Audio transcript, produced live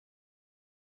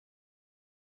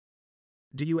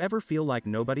Do you ever feel like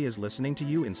nobody is listening to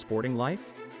you in sporting life?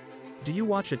 Do you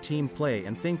watch a team play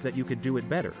and think that you could do it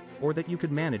better, or that you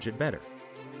could manage it better?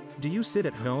 Do you sit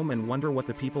at home and wonder what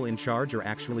the people in charge are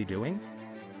actually doing?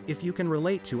 If you can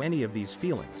relate to any of these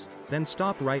feelings, then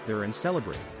stop right there and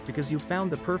celebrate, because you've found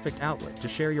the perfect outlet to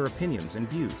share your opinions and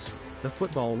views, the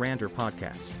Football Ranter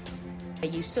Podcast.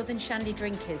 You southern shandy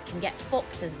drinkers can get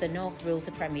fucked as the North rules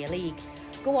the Premier League.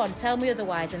 Go on, tell me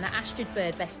otherwise, and that Astrid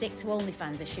Bird best stick to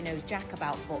OnlyFans as she knows jack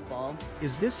about football.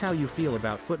 Is this how you feel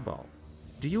about football?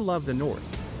 Do you love the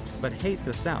North, but hate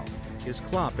the South? Is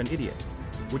Klopp an idiot?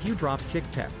 Would you drop kick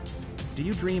Pep? Do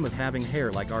you dream of having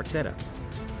hair like Arteta?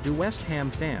 Do West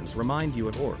Ham fans remind you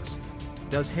of orcs?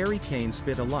 Does Harry Kane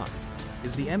spit a lot?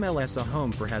 Is the MLS a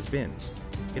home for has-beens?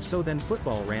 If so, then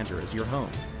Football Ranter is your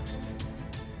home.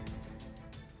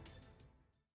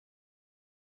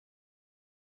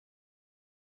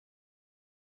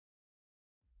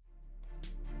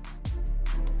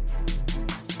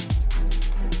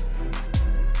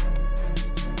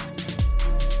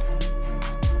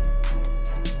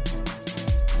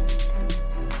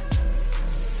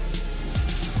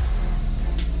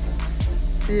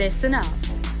 Listen up.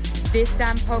 This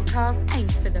damn podcast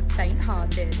ain't for the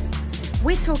faint-hearted.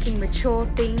 We're talking mature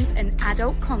themes and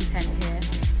adult content here,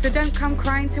 so don't come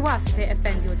crying to us if it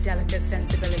offends your delicate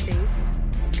sensibilities.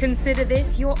 Consider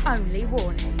this your only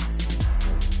warning.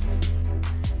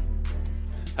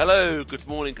 Hello, good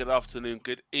morning, good afternoon,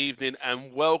 good evening,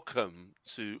 and welcome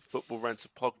to Football Ranter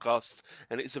Podcast.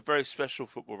 And it's a very special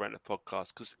Football Ranter Podcast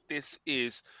because this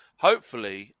is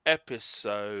hopefully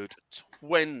episode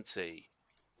 20.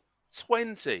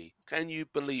 20. Can you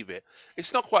believe it?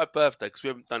 It's not quite a birthday because we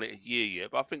haven't done it a year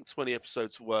yet, but I think 20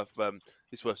 episodes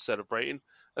is worth celebrating.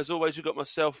 As always, we've got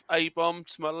myself, A-Bomb,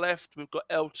 to my left. We've got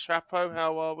El Chapo.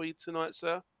 How are we tonight,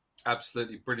 sir?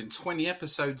 Absolutely brilliant. 20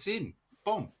 episodes in.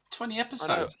 Bomb. 20 I know.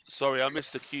 episodes. Sorry, I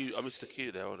missed the cue. I missed the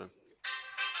cue there. Hold on.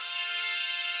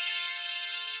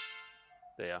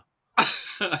 There.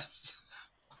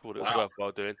 Thought it was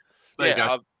worthwhile doing. There you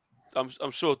go.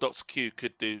 I'm sure Dr. Q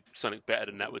could do something better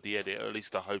than that with the edit, or at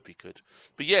least I hope he could.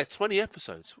 But yeah, 20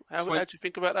 episodes. How do you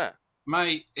think about that?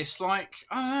 Mate, it's like,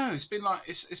 I don't know,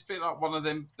 it's been like one of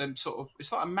them sort of,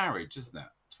 it's like a marriage, isn't it?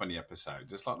 20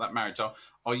 episodes. It's like that marriage.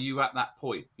 Are you at that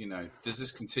point? You know, does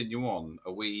this continue on?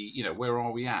 Are we, you know, where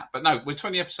are we at? But no, we're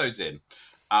 20 episodes in.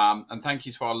 And thank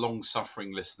you to our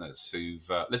long-suffering listeners who've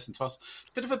listened to us.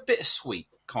 Bit of a bittersweet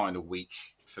kind of week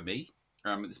for me.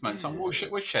 At this moment in time, we'll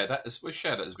share that as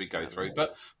we go through.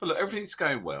 But look, everything's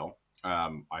going well.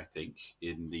 I think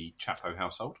in the Chapo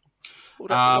household.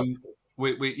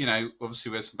 We you know, obviously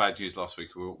we had some bad news last week,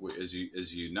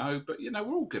 as you know. But you know,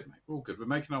 we're all good, mate. We're all good. We're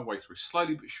making our way through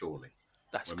slowly but surely.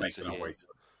 We're making our way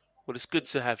through. Well, it's good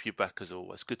to have you back as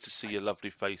always. Good to see your lovely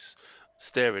face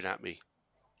staring at me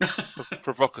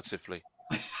provocatively.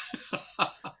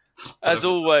 As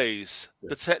always,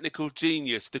 the technical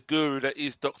genius, the guru that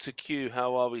is Dr. Q.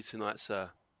 How are we tonight, sir?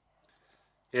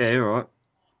 Yeah, you're all right.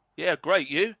 Yeah, great.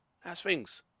 You? How's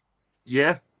things?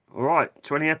 Yeah, all right.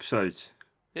 20 episodes.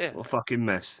 Yeah. What a fucking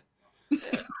mess.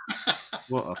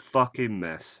 What a fucking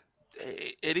mess.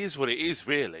 It is what it is,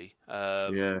 really.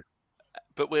 Yeah.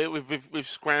 But we've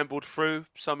scrambled through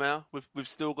somehow. We've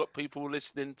still got people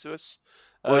listening to us.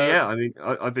 Well, yeah. I mean,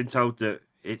 I've been told that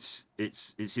it's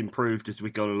improved as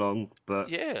we go along, but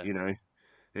yeah, you know,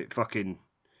 it fucking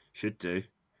should do.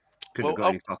 Couldn't have got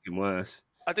any fucking worse.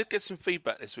 I did get some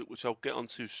feedback this week, which I'll get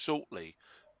onto shortly,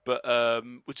 but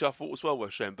which I thought was well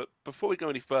worth sharing. But before we go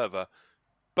any further,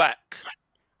 back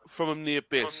from the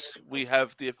abyss, we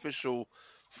have the official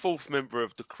fourth member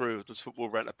of the crew of this Football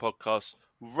Ranter Podcast,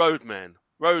 Roadman.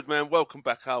 Roadman, welcome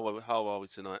back. How are we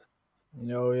tonight?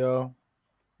 Yo.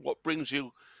 What brings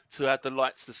you to add the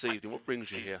lights this evening? What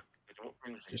brings you here?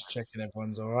 Just checking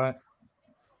everyone's all right.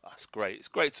 That's great. It's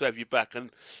great to have you back. And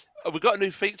we've got a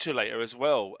new feature later as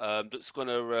well that's going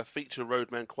to feature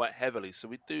Roadman quite heavily. So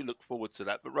we do look forward to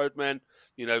that. But Roadman,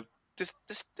 you know, just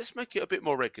make it a bit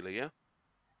more regular, yeah?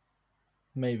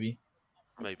 Maybe,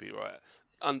 right.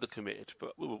 Undercommitted,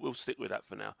 but we'll stick with that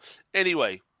for now.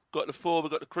 Anyway, we've got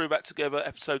the crew back together,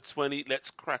 episode 20.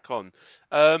 Let's crack on.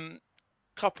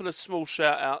 Couple of small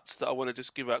shout-outs that I want to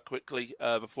just give out quickly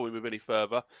before we move any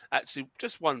further. Actually,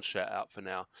 just one shout-out for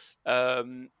now.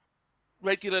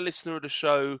 Regular listener of the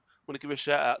show, want to give a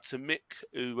shout-out to Mick,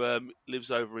 who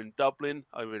lives over in Dublin,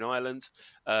 over in Ireland.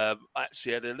 I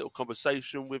actually had a little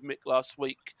conversation with Mick last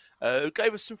week, who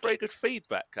gave us some very good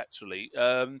feedback, actually.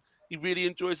 He really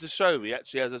enjoys the show. He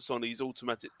actually has us on his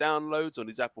automatic downloads, on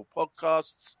his Apple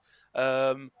Podcasts.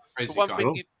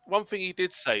 One thing he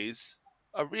did say is,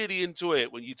 I really enjoy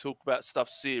it when you talk about stuff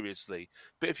seriously.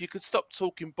 But if you could stop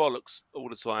talking bollocks all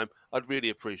the time, I'd really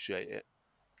appreciate it.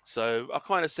 So I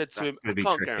kind of said to him, I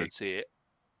can't guarantee it.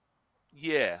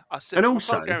 Yeah, I said And to him,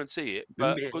 also, I can't guarantee it,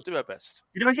 but we'll do our best.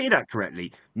 Did I hear that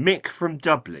correctly? Mick from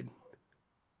Dublin.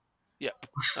 Yep,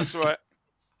 that's right.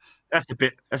 That's a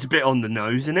bit on the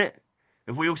nose, isn't it?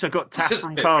 Have we also got Taff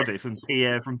from Cardiff and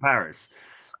Pierre from Paris?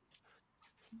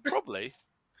 Probably.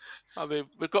 I mean,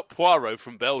 we've got Poirot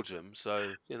from Belgium, so,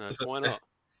 why not?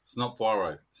 It's not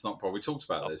Poirot. It's not Poirot. We talked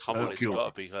about this. Come on, it's got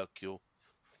to be Hercule.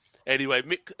 Anyway,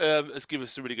 Mick has given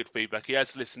us some really good feedback. He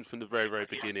has listened from the very, very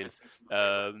beginning.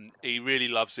 He really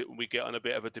loves it when we get on a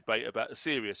bit of a debate about the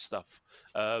serious stuff,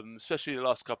 especially the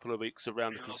last couple of weeks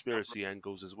around the conspiracy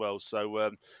angles as well.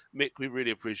 So, Mick, we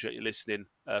really appreciate you listening.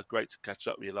 Great to catch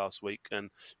up with you last week. And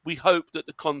we hope that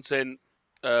the content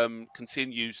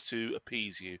continues to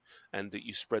appease you and that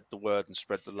you spread the word and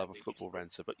spread the love of Football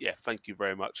Ranter. But yeah, thank you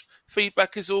very much.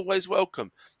 Feedback is always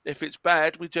welcome. If it's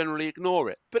bad, we generally ignore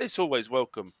it, but it's always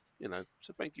welcome.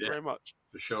 So thank you very much.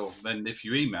 For sure. Then if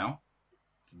you email,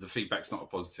 the feedback's not a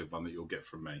positive one that you'll get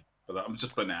from me. But I'm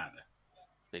just putting it out there.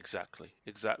 Exactly.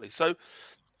 So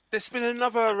there's been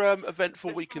another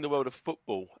eventful week in the world of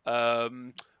football. I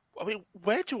mean,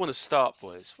 where do you want to start,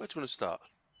 boys? Where do you want to start?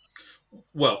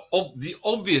 Well, the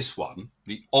obvious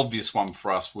one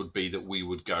for us would be that we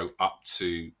would go up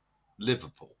to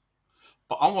Liverpool.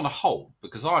 But I want to hold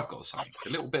because I've got something, a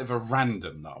little bit of a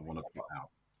random that I want to put out.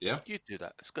 Yeah, you do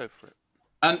that. Let's go for it.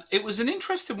 And it was an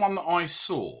interesting one that I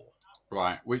saw,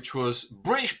 right, which was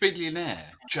British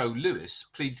billionaire Joe Lewis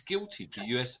pleads guilty to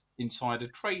US insider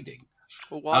trading.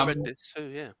 Well, I read this too,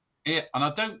 yeah. Yeah, and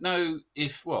I don't know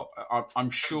if,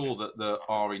 I'm sure that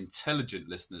our intelligent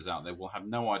listeners out there will have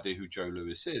no idea who Joe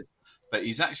Lewis is, but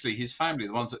he's actually, his family,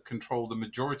 the ones that control the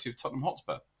majority of Tottenham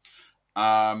Hotspur,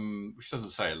 which doesn't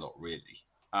say a lot, really.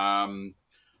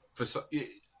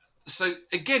 So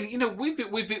again, we've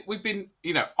been,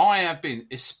 I have been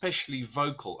especially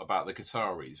vocal about the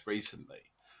Qataris recently.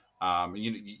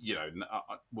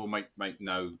 We'll make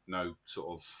no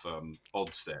sort of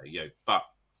odds there, but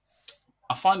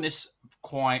I find this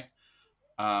quite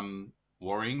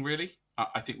worrying, really.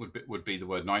 I think would be the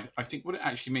word. And I think what it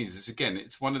actually means is, again,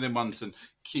 it's one of them ones, and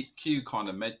Q kind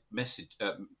of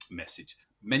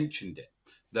mentioned it,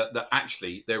 that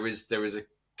actually there is a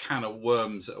can of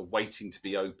worms that are waiting to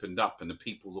be opened up, and the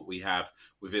people that we have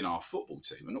within our football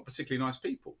team are not particularly nice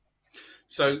people.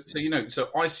 So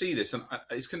I see this, and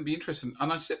it's going to be interesting.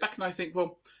 And I sit back and I think,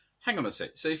 well, hang on a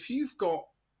sec. So if you've got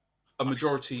a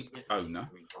majority owner,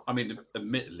 I mean,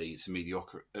 admittedly, it's a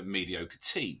mediocre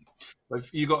team. But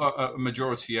if you've got a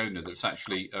majority owner that's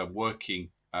actually working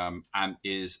and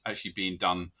is actually being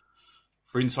done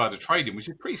for insider trading, which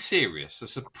is pretty serious.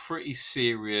 That's a pretty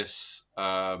serious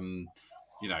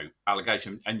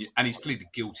allegation, and he's pleaded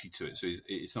guilty to it, so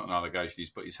it's not an allegation.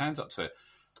 He's put his hands up to it.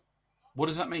 What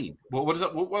does that mean? What does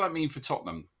that mean for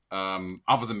Tottenham?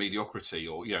 Other than mediocrity,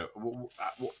 or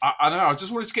I don't know. I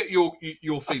just wanted to get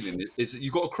your feeling. Is that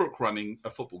you've got a crook running a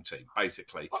football team,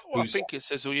 basically? Well, I think it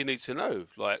says all you need to know.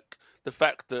 Like the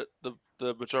fact that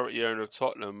the majority owner of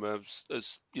Tottenham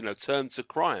has turned to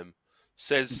crime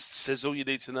says all you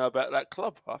need to know about that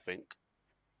club. I think.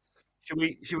 Should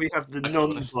we have the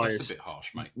non-biased? That's a bit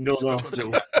harsh, mate.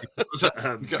 Non-Arsenal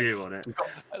view on it.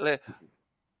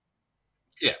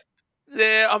 Yeah.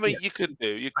 I mean, you could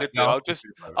do.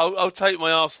 I'll take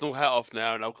my Arsenal hat off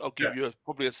now, and I'll give you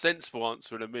probably a sensible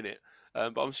answer in a minute.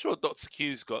 But I'm sure Dr.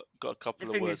 Q's got a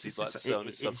couple of words he'd like to say on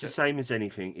this subject. It's the same as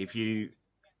anything. If you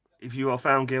are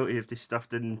found guilty of this stuff,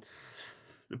 then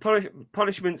the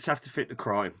punishments have to fit the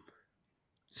crime.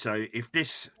 So if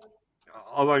this,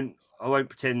 I won't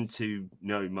pretend to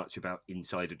know much about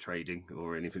insider trading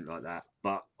or anything like that.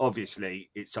 But obviously,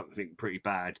 it's something pretty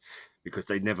bad because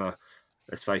they never.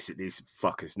 Let's face it, these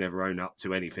fuckers never own up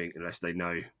to anything unless they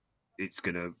know it's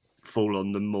going to fall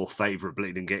on them more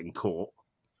favourably than getting caught.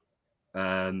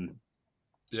 So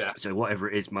whatever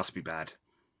it is must be bad.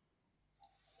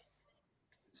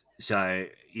 So,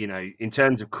 in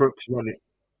terms of crooks running...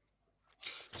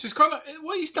 So it's kind of...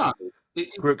 What he's done...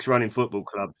 Crooks running football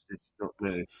clubs, it's not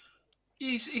new.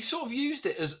 He sort of used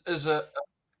it as a...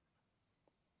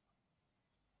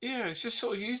 Yeah, it's just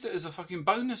sort of used it as a fucking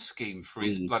bonus scheme for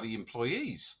his bloody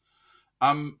employees.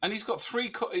 And he's got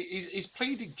three... He's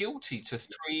pleaded guilty to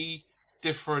three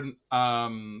different...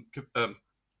 So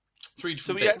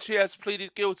he actually has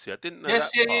pleaded guilty? I didn't know that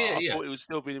part. I thought he was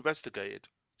still being investigated.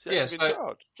 It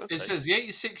says the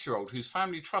 86-year-old, whose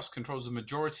family trust controls the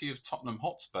majority of Tottenham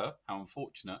Hotspur, how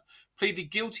unfortunate,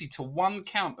 pleaded guilty to one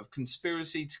count of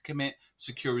conspiracy to commit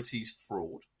securities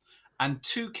fraud and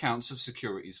 2 counts of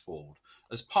securities fraud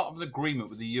as part of an agreement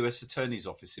with the US Attorney's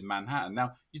Office in Manhattan.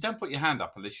 Now, you don't put your hand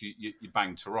up unless you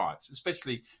bang to rights,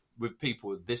 especially with people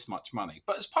with this much money.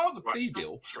 But as part of the plea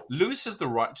deal, Lewis has the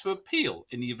right to appeal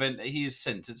in the event that he is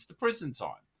sentenced to prison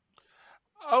time.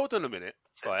 Hold on a minute.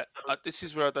 Right, this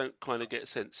is where I don't kind of get a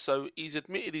sense. So he's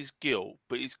admitted his guilt,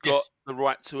 but he's got the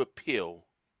right to appeal.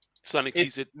 Something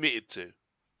he's admitted to.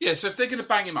 Yeah, so if they're going to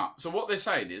bang him up, so what they're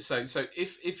saying is, so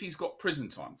if he's got prison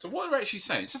time, so what they're actually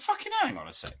saying, so fucking hang on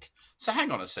a sec. So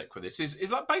hang on a sec with this.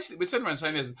 Is like basically we're turning around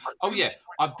saying, oh yeah,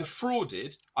 I've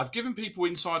defrauded, I've given people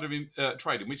insider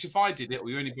trading, which if I did it or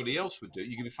anybody else would do it,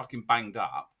 you're going to be fucking banged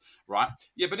up, right?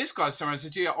 Yeah, but this guy's turning around and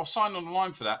said, yeah, I'll sign on the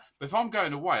line for that, but if I'm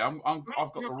going away, I've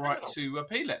got the right to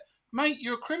appeal it. Mate,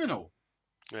 you're a criminal.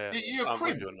 Yeah, you're a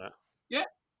criminal. Yeah.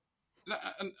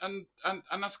 And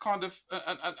that's kind of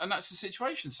and that's the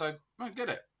situation. So I don't get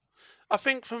it. I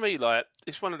think for me, like,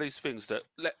 it's one of these things that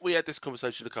we had this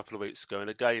conversation a couple of weeks ago, and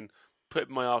again,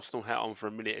 putting my Arsenal hat on for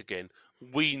a minute again,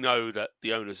 we know that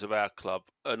the owners of our club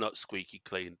are not squeaky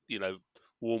clean. You know,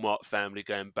 Walmart family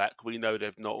going back, we know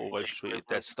they've not always treated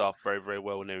their staff very, very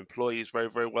well and their employees very,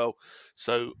 very well.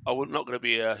 So I'm not going to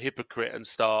be a hypocrite and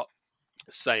start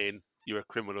saying you're a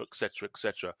criminal, etc.,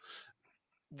 etc.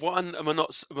 One, am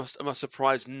I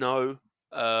surprised? No,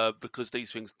 because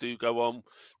these things do go on.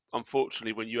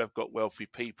 Unfortunately, when you have got wealthy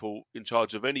people in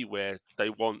charge of anywhere, they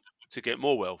want to get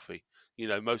more wealthy. You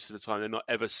know, most of the time they're not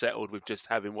ever settled with just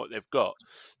having what they've got.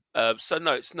 So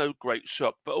no, it's no great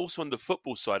shock. But also on the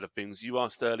football side of things, you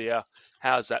asked earlier,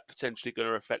 how's that potentially going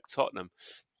to affect Tottenham?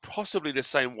 Possibly the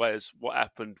same way as what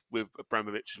happened with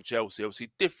Abramovich and Chelsea.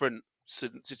 Obviously, different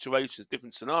situations,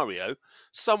 different scenario.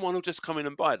 Someone will just come in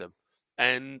and buy them.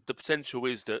 And the potential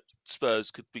is that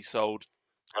Spurs could be sold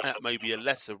at maybe a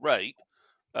lesser rate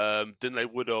than they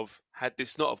would have had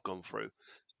this not have gone through.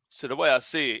 So the way I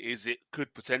see it is it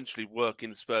could potentially work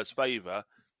in Spurs' favour.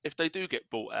 If they do get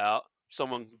bought out,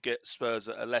 someone can get Spurs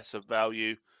at a lesser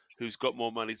value who's got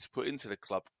more money to put into the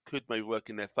club, could maybe work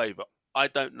in their favour. I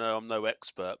don't know, I'm no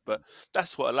expert, but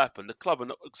that's what will happen. The club are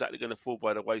not exactly going to fall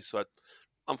by the wayside.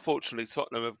 Unfortunately,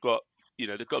 Tottenham have got,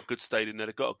 they've got a good stadium there,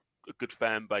 they've got a good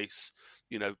fan base.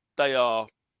 They are,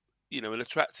 an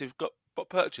attractive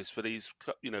purchase for these,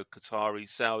 Qatari,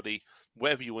 Saudi,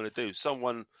 whatever you want to do.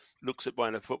 Someone looks at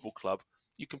buying a football club.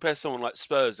 You compare someone like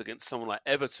Spurs against someone like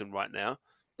Everton right now,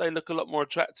 they look a lot more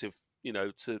attractive,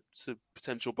 to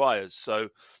potential buyers. So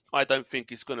I don't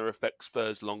think it's going to affect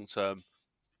Spurs long term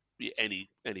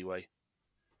anyway.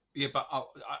 Yeah, but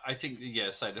I think,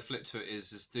 so the flip to it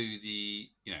is do the,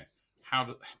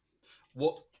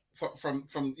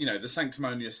 from the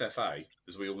sanctimonious FA,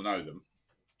 as we all know them.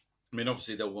 I mean,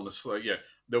 obviously they'll want to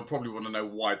they'll probably want to know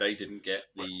why they didn't get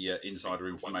the insider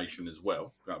information as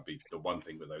well. That'd be the one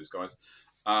thing with those guys.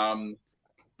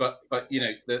 But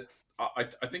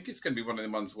I think it's going to be one of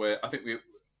the ones where I think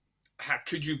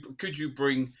could you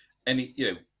bring any,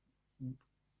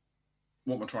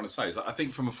 what am I trying to say is that I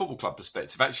think from a football club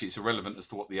perspective, actually it's irrelevant as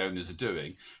to what the owners are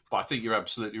doing. But I think you're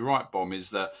absolutely right, Bom,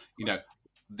 is that,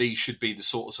 these should be the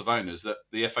sorts of owners that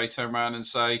the FA turn around and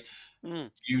say,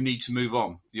 you need to move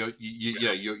on. You're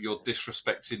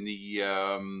disrespecting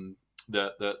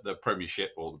the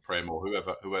Premiership or the Prem or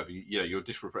whoever. You're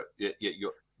disrespect.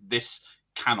 This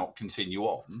cannot continue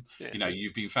on. Yeah.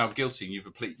 You've been found guilty and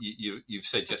you've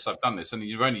said yes, I've done this, and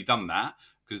you've only done that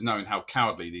because knowing how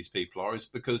cowardly these people are is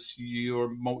because you're a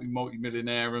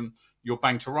multi-millionaire and you're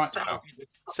banged to rights.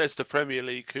 Says the Premier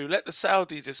League, who let the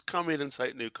Saudi just come in and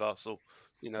take Newcastle.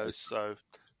 So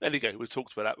there you go. We've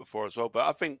talked about that before as well, but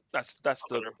I think that's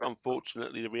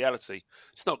unfortunately the reality.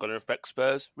 It's not going to affect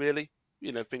Spurs, really.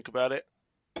 Think about it.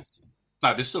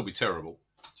 No, they'll still be terrible.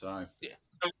 So yeah.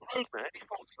 Roadman, any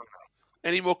thoughts on that?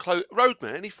 Any more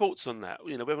Roadman? Any thoughts on that?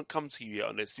 We haven't come to you yet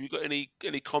on this. Have you got any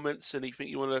comments? Anything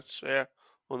you want to share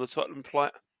on the Tottenham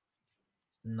plight?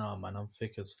 No, man, I'm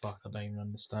thick as fuck. I don't even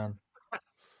understand.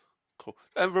 Cool.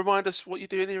 And remind us what you're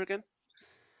doing here again.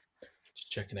 Just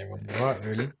checking everyone's all right,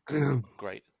 really.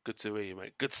 Great. Good to hear you,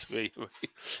 mate. Good to hear you.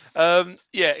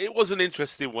 It was an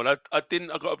interesting one. I got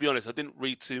to be honest, I didn't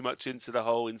read too much into the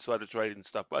whole insider trading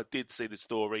stuff, but I did see the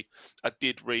story. I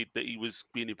did read that he was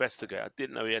being investigated. I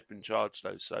didn't know he had been charged,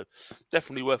 though. So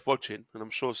definitely worth watching. And I'm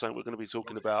sure something we're going to be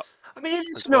talking about. I mean, in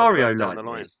a scenario like the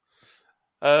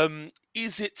line.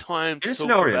 Is it time to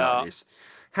talk about... like this,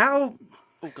 how...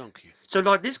 Oh, thank you. So,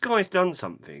 like, this guy's done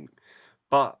something,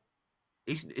 but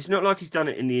it's not like he's done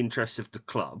it in the interests of the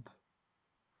club.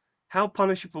 How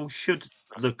punishable should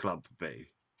the club be?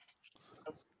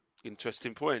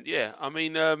 Interesting point. Yeah, I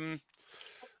mean,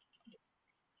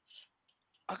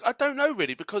 I don't know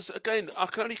really, because again, I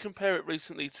can only compare it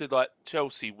recently to like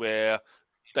Chelsea, where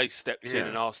they stepped in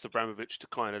and asked Abramovich to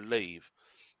kind of leave.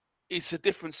 It's a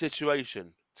different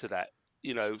situation to that,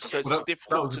 so it's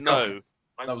difficult to know.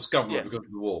 That was government because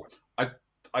of the war.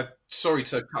 I sorry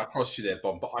to cut across you there,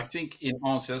 Bon, but I think in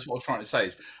answer, that's what I was trying to say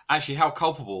is actually how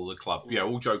culpable the club,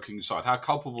 all joking aside, how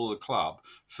culpable the club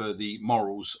for the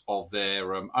morals of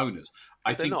their owners.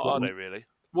 I think not, are they really?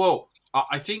 Well,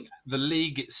 I think the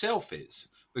league itself is,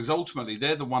 because ultimately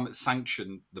they're the one that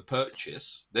sanctioned the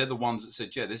purchase. They're the ones that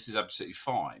said, this is absolutely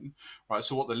fine. Right.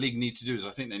 So what the league need to do is I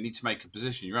think they need to make a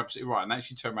position. You're absolutely right. And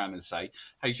actually turn around and say,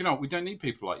 hey, do you know what? We don't need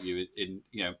people like you in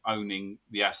owning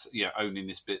the asset, owning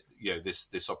this bit,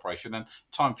 this operation, and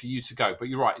time for you to go. But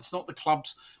you're right. It's not the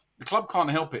clubs. The club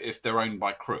can't help it if they're owned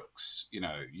by crooks.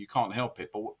 You can't help it.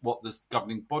 But what the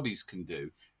governing bodies can do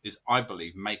is, I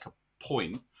believe, make a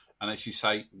point and actually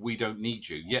say, we don't need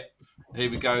you. Yet, here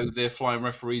we go, they're flying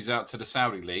referees out to the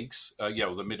Saudi leagues, or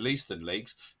the Middle Eastern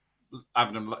leagues,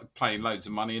 having them playing loads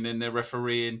of money, and then they're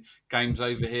refereeing games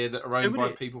over here that are owned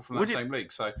by people from that same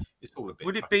league. So it's all a bit...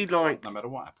 Would it be like... No matter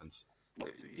what happens.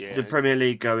 The Premier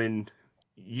League going,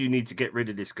 you need to get rid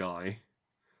of this guy,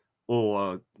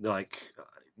 or like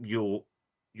your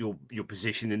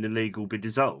position in the league will be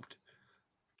dissolved?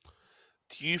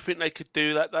 Do you think they could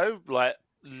do that, though? Like,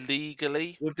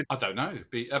 legally? I don't know.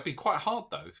 It'd be quite hard,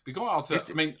 though. It'd be quite hard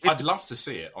to... I'd love to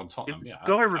see it on Tottenham. If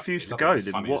Guy refused to go,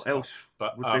 then what else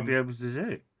would they be able to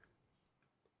do?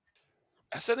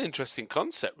 That's an interesting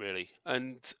concept, really.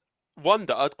 And one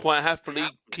that I'd quite happily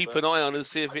keep an eye on and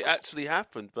see if it actually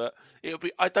happened. But it'll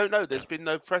be... I don't know. There's been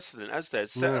no precedent, has there,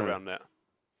 set around that?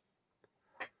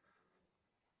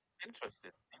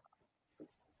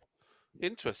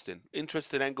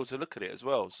 Interesting angle to look at it as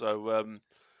well. So...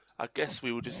 I guess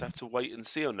we will just have to wait and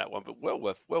see on that one, but well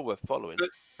worth following.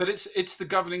 But it's the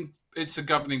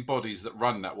governing bodies that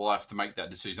run that will have to make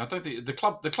that decision. I don't think the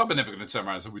club are never going to turn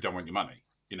around and say, we don't want your money.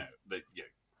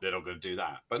 They're not going to do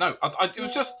that. But no, it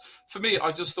was just, for me,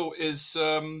 I just thought it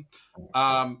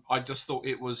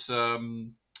was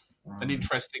an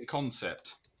interesting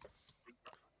concept.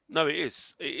 No, it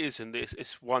is, and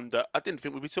it's one that I didn't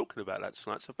think we'd be talking about that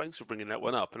tonight. So thanks for bringing that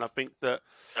one up. And I think that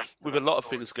with a lot of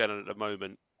things going on at the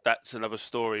moment, that's another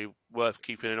story worth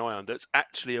keeping an eye on. That's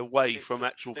actually away from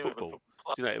actual football.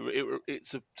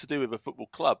 It's to do with a football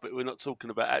club, but we're not talking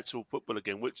about actual football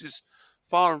again, which is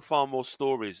far and far more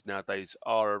stories nowadays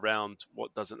are around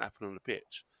what doesn't happen on the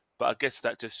pitch. But I guess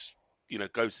that just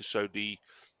goes to show the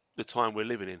time we're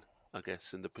living in, I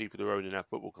guess, and the people who are owning our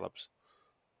football clubs.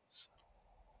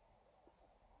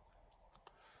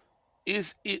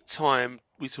 Is it time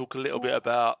we talk a little bit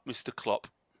about Mr. Klopp?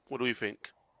 What do we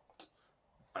think?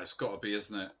 It's got to be,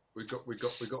 isn't it? We got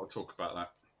to talk about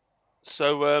that.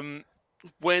 So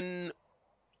when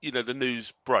the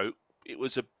news broke, it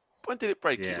was when did it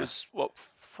break? Yeah. It was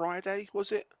Friday,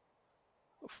 was it?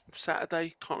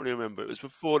 Saturday? Can't really remember. It was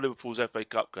before Liverpool's FA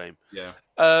Cup game. Yeah.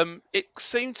 It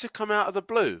seemed to come out of the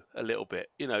blue a little bit.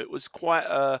 It was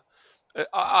quite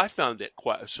I found it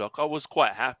quite a shock. I was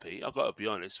quite happy. I've got to be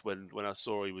honest. When I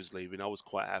saw he was leaving, I was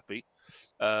quite happy.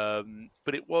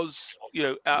 But it was,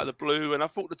 out of the blue, and I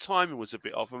thought the timing was a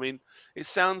bit off. I mean, it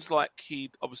sounds like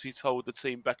he'd obviously told the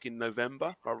team back in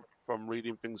November, if I'm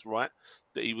reading things right,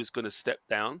 that he was going to step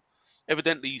down.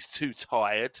 Evidently, he's too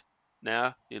tired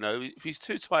now. If he's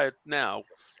too tired now,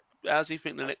 how's he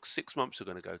think the next 6 months are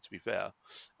going to go, to be fair?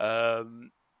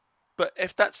 But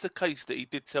if that's the case that he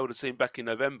did tell the team back in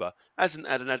November, hasn't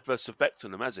had an adverse effect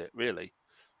on them, has it, really?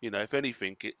 If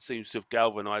anything, it seems to have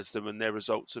galvanised them and their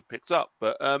results have picked up.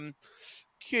 But,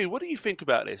 Q, what do you think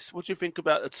about this? What do you think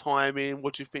about the timing?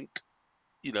 What do you think,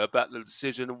 about the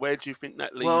decision? And where do you think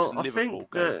that leaves Liverpool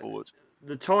going forward?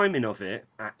 The timing of it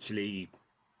actually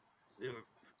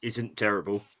isn't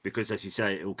terrible because, as you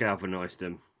say, it will galvanise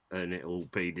them and it will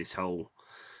be this whole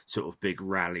sort of big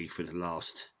rally for the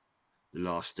last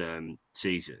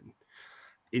season.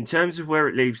 In terms of where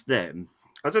it leaves them,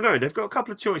 I don't know. They've got a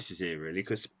couple of choices here, really,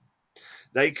 because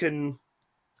they could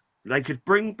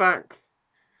bring back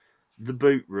the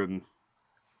boot room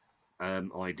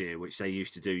idea, which they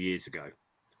used to do years ago,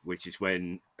 which is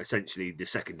when essentially the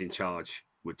second in charge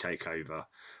would take over,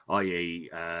 i.e.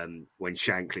 When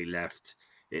Shankly left,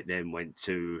 it then went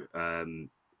to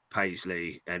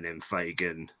Paisley and then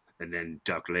Fagan and then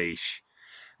Dalglish.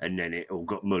 And then it all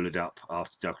got mullered up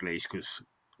after Dalglish because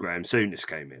Graham Souness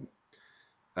came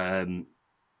in.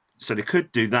 So they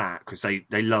could do that because they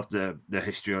love the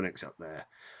histrionics up there.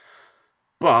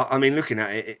 But I mean, looking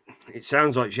at it, it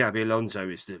sounds like Xabi Alonso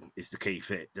is the key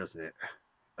fit, doesn't it?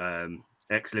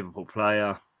 Ex-Liverpool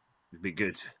player, would be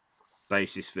good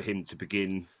basis for him to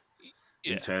begin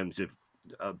Yeah. in terms of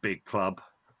a big club.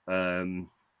 I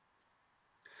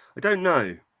don't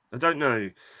know.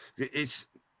 It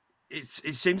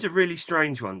seems a really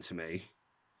strange one to me,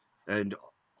 and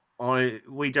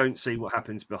we don't see what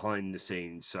happens behind the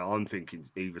scenes. So I'm thinking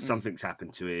either something's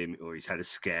happened to him, or he's had a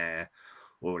scare,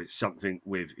 or it's something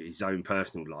with his own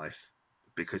personal life.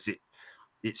 Because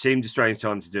it seemed a strange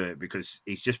time to do it, because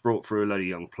he's just brought through a lot of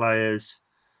young players.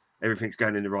 Everything's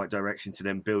going in the right direction to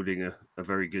them building a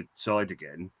very good side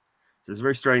again. So it's a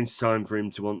very strange time for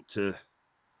him to want to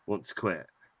quit.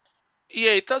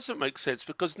 Yeah, it doesn't make sense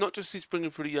because not just he's bringing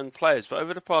through the young players, but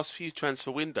over the past few transfer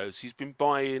windows, he's been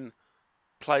buying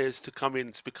players to come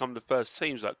in to become the first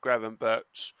teams like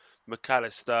Gravenberch,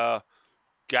 McAllister,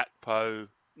 Gakpo,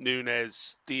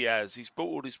 Nunes, Diaz. He's bought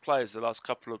all these players the last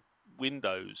couple of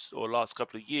windows or last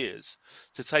couple of years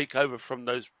to take over from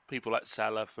those people like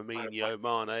Salah, Firmino,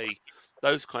 Mane,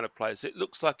 those kind of players. It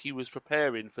looks like he was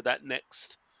preparing for that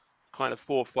next kind of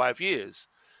 4 or 5 years.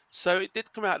 So it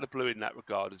did come out of the blue in that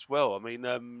regard as well. I mean,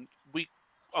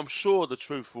 I'm sure the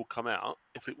truth will come out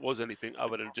if it was anything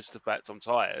other than just the fact I'm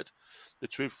tired. The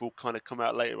truth will kind of come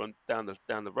out later on down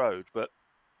the road. But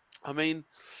I mean,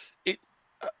 it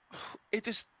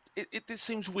just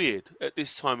seems weird at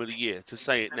this time of the year to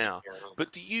say it now.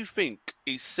 But do you think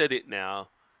he said it now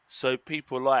so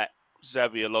people like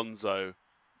Xabi Alonso,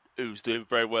 who's doing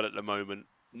very well at the moment,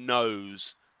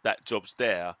 knows that job's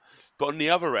there? But on the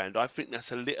other end, I think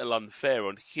that's a little unfair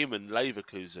on him and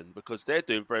Leverkusen because they're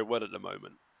doing very well at the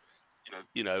moment.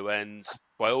 And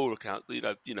by all accounts,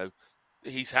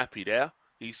 he's happy there.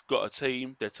 He's got a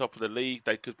team. They're top of the league.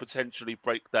 They could potentially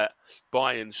break that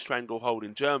Bayern stranglehold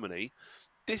in Germany.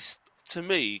 This, to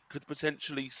me, could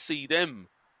potentially see them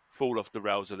fall off the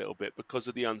rails a little bit because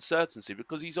of the uncertainty,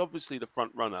 because he's obviously the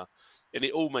front runner, and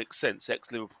it all makes sense.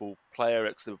 Ex-Liverpool player,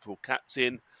 ex-Liverpool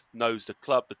captain, knows the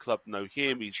club know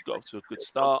him, he's got off to a good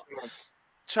start.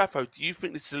 Chapo, do you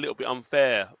think this is a little bit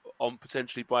unfair on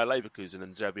potentially Bayer Leverkusen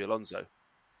and Xabi Alonso?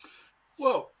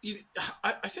 Well,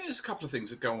 I think there's a couple of things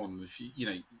that go on. If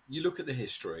you look at the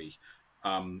history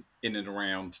in and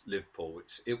around Liverpool,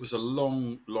 it was a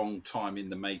long, long time in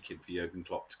the making for Jurgen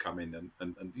Klopp to come in,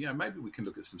 and maybe we can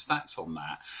look at some stats on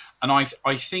that. And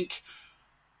I think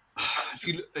if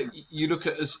you look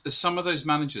at as some of those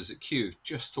managers that Q have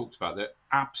just talked about, they're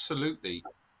absolutely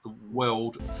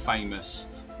world famous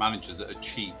managers that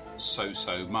achieve so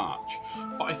much.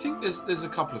 But I think there's a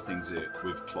couple of things here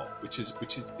with Klopp which is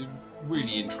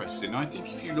really interesting. I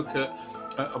think if you look at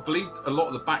I believe a lot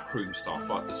of the backroom stuff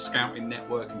like the scouting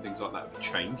network and things like that have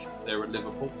changed there at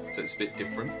Liverpool, so it's a bit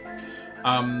different.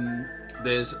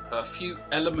 There's a few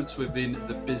elements within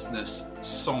the business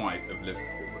side of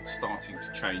Liverpool starting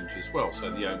to change as well. So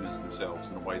the owners themselves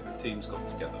and the way the team's got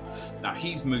together. Now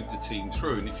he's moved the team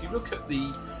through, and if you look at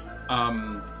the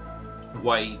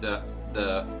way that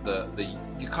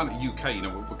the kind of UK,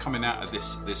 we're coming out of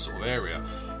this sort of area.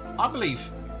 I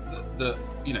believe that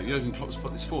Jurgen Klopp's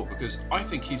put this forward because I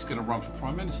think he's going to run for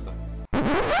Prime Minister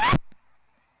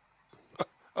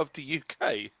of the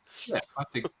UK. Yeah, I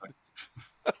think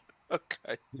so.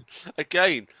 Okay,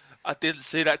 again. I didn't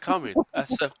see that coming.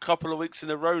 That's a couple of weeks in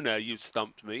a row now you've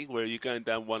stumped me where you're going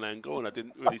down one angle and I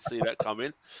didn't really see that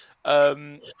coming.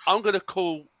 I'm going to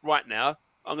call right now.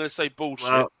 I'm going to say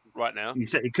bullshit right now. You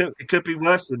said it could be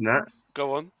worse than that.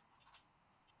 Go on.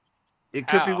 It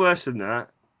could be worse than that.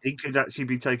 He could actually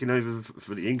be taken over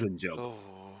for the England job. Oh.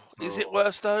 Is it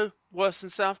worse though? Worse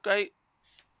than Southgate?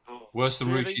 Worse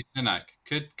than Rishi Sunak?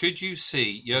 Could you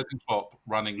see Jurgen Klopp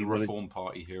running the Reform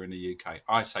Party here in the UK?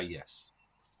 I say yes.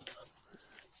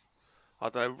 I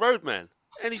don't know. Roadman,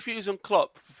 any views on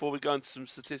Klopp before we go into some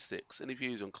statistics? Any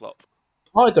views on Klopp?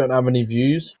 I don't have any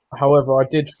views. However, I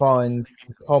did find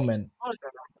a comment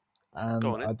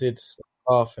and I did start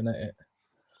laughing at it.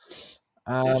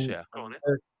 Go on,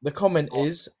 the comment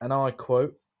is, and I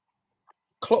quote,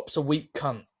 "Klopp's a weak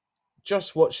cunt.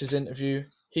 Just watch his interview.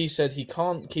 He said he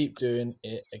can't keep doing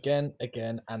it again,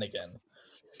 and again.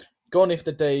 Gone if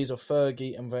the days of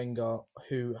Fergie and Wenger,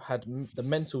 who had the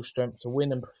mental strength to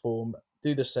win and perform,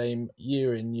 do the same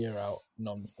year in, year out,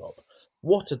 non-stop.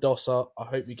 What a dosser. I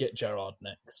hope you get Gerrard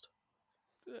next."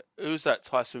 Who's that?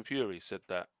 Tyson Fury said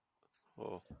that?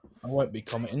 Or... I won't be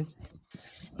commenting.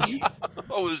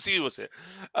 Oh, it was you, was it?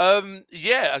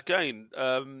 Yeah, again,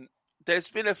 there's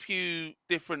been a few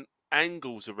different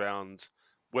angles around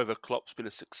whether Klopp's been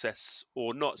a success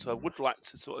or not. So I would like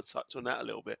to sort of touch on that a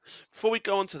little bit. Before we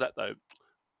go on to that, though,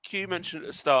 Q mentioned at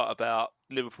the start about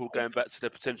Liverpool going back to their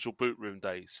potential boot room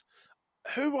days.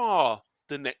 Who are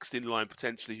the next in line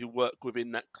potentially who work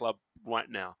within that club right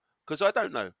now? Because I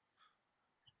don't know.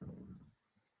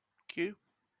 Q?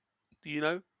 Do you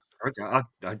know?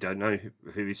 I don't know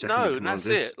who his second No, in and command that's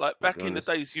is. it. Like I'll back be in the honest.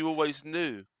 days, you always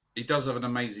knew. He does have an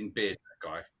amazing beard, that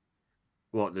guy.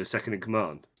 What, the second in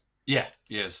command? Yeah,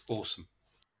 it's awesome.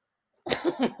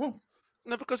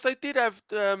 No, because they did have.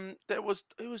 Who was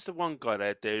the one guy they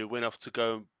had there who went off to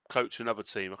go and coach another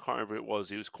team? I can't remember who it was.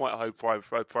 He was quite a high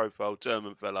profile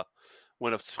German fella.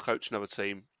 Went off to coach another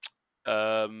team.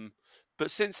 But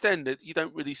since then, you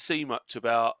don't really see much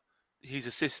about his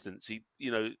assistants.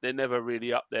 They're never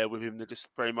really up there with him. They're just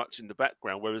very much in the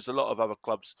background. Whereas a lot of other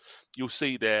clubs, you'll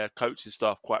see their coaching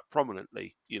staff quite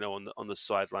prominently. On the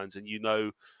sidelines, and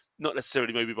not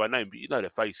necessarily maybe by name, but you know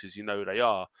their faces. You know who they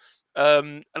are.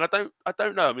 And I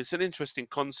don't know. I mean, it's an interesting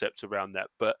concept around that.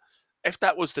 But if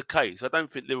that was the case, I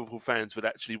don't think Liverpool fans would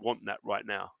actually want that right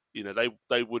now.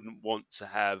 They wouldn't want to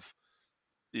have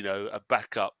a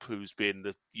backup who's been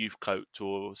the youth coach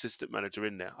or assistant manager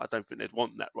in there. I don't think they'd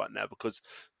want that right now because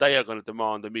they are going to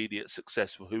demand immediate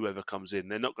success for whoever comes in.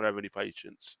 They're not going to have any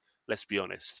patience. Let's be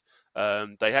honest.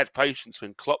 They had patience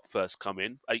when Klopp first come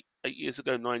in 9 years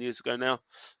ago now,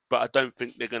 but I don't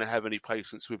think they're going to have any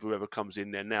patience with whoever comes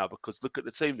in there now because look at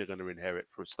the team they're going to inherit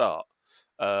for a start.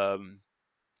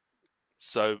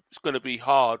 So it's going to be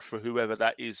hard for whoever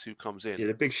that is who comes in. Yeah,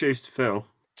 the big shoes to fill.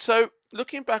 So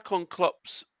looking back on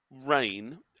Klopp's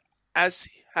reign, has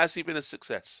he been a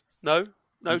success? No,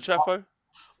 Chapo.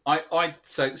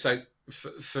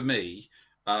 For me,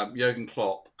 Jurgen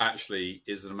Klopp actually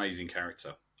is an amazing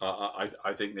character.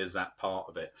 I think there's that part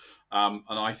of it, and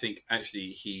I think actually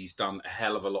he's done a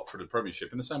hell of a lot for the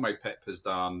Premiership in the same way Pep has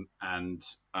done, and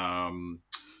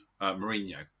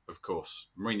Mourinho, of course,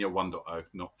 Mourinho 1.0,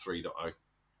 not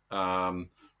 3.0.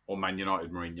 Or Man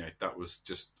United Mourinho. That was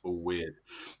just all weird.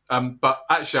 But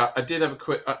actually, I did have a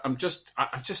quick. I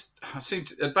seem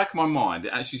to, at the back of my mind,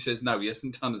 it actually says no, he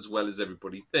hasn't done as well as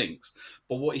everybody thinks.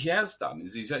 But what he has done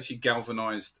is he's actually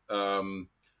galvanised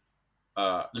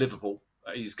Liverpool.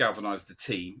 He's galvanised the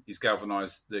team. He's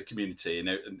galvanised the community,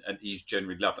 and he's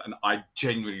generally loved. And I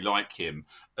genuinely like him.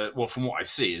 Well, from what I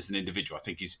see as an individual, I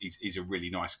think he's a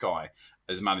really nice guy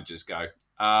as managers go.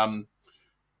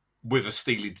 With a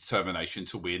steely determination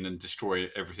to win and destroy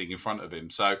everything in front of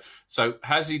him. So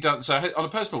has he done? So on a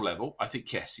personal level, I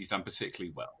think yes, he's done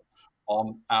particularly well.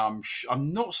 I'm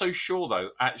not so sure though.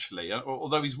 Actually,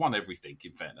 although he's won everything,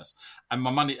 in fairness, and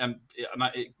my money and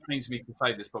it pains me to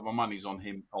say this, but my money's on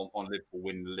him on Liverpool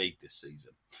winning the league this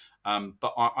season.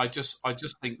 But I just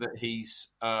think that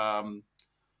he's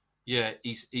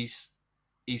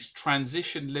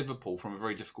transitioned Liverpool from a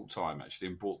very difficult time, actually,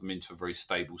 and brought them into a very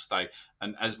stable state.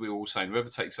 And as we were all saying, whoever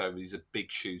takes over, these are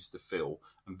big shoes to fill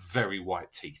and very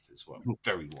white teeth as well.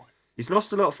 Very white. He's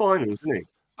lost a lot of finals, hasn't he?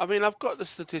 I mean, I've got the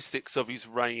statistics of his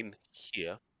reign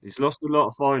here. He's lost a lot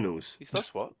of finals. He's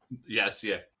lost what? Yes,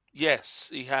 yeah. Yes,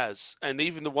 he has. And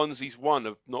even the ones he's won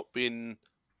have not been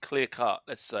clear cut,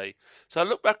 let's say. So I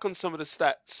look back on some of the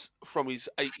stats from his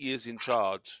 8 years in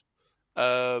charge.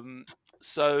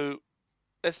 So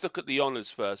let's look at the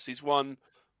honours first. He's won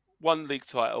one league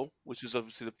title, which was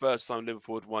obviously the first time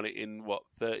Liverpool had won it in,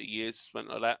 30 years,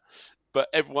 something like that. But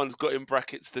everyone's got in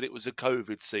brackets that it was a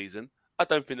COVID season. I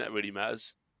don't think that really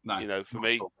matters. No, for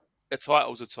me, a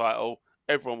title's a title.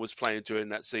 Everyone was playing during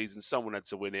that season. Someone had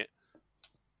to win it.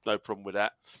 No problem with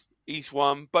that. He's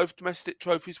won both domestic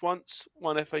trophies once,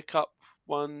 one FA Cup,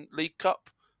 one League Cup.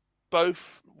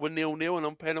 Both were 0-0 and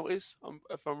on penalties,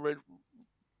 if I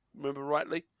remember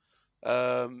rightly.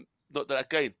 Not that,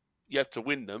 again, you have to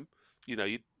win them. You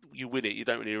win it. You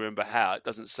don't really remember how. It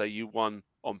doesn't say you won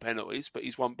on penalties, but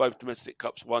he's won both domestic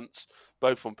cups once,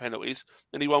 both on penalties.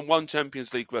 And he won one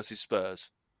Champions League versus Spurs,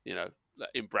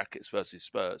 in brackets versus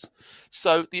Spurs.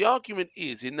 So the argument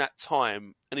is in that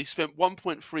time, and he spent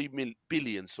 1.3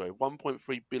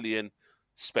 billion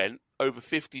spent, over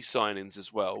 50 signings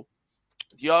as well.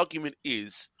 The argument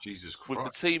is, Jesus Christ,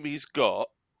 with the team he's got,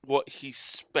 what he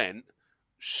spent,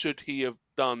 should he have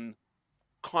done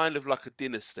kind of like a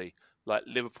dynasty, like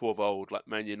Liverpool of old, like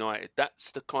Man United?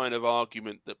 That's the kind of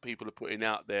argument that people are putting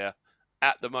out there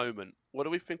at the moment. What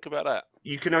do we think about that?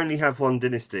 You can only have one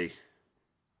dynasty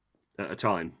at a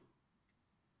time,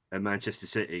 and Manchester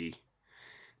City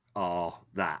are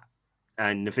that.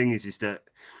 And the thing is that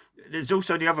there's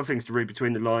also the other things to read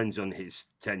between the lines on his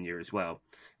tenure as well.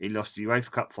 He lost the UEFA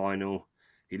Cup final,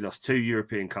 he lost 2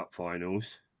 European Cup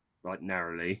finals, like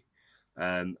narrowly,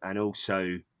 and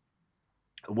also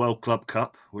a World Club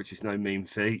Cup, which is no mean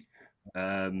feat.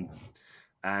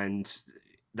 And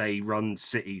they run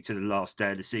City to the last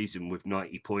day of the season with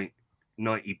 90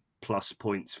 plus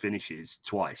points finishes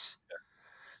twice.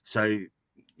 So,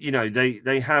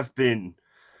 they have been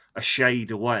a shade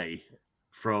away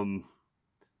from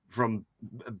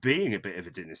being a bit of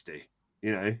a dynasty.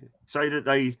 You know, say that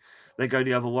they go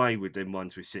the other way with them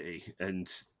ones with City,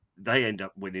 and they end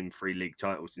up winning 3 league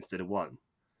titles instead of 1.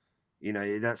 You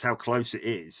know, that's how close it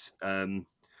is.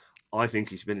 I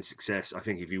think it's been a success. I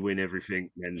think if you win everything,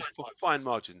 then fine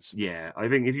margins. Yeah, I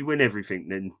think if you win everything,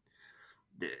 then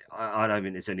I don't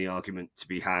think there's any argument to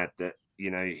be had that,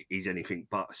 you know, he's anything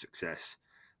but a success.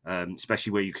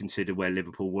 Especially where you consider where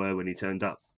Liverpool were when he turned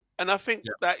up. And I think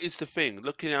that is the thing.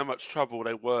 Looking at how much trouble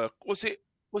they were. Was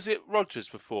it Rodgers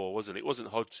before? Wasn't it? It wasn't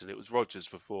Hodgson. It was Rodgers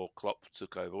before Klopp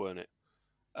took over, wasn't it?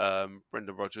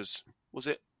 Brendan Rodgers. Was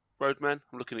it Roadman?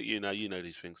 I'm looking at you now. You know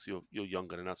these things. You're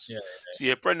younger than us. Yeah. So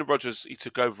yeah, Brendan Rodgers. He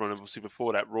took over, and obviously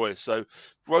before that, Roy. So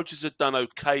Rodgers had done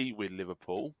okay with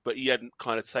Liverpool, but he hadn't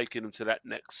kind of taken them to that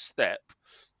next step.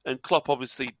 And Klopp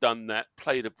obviously done that.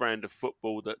 Played a brand of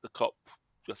football that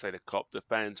the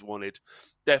fans wanted,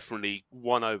 definitely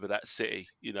won over that City.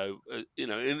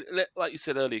 And like you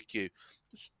said earlier, Q,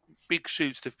 big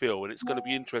shoes to fill, and it's going to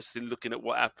be interesting looking at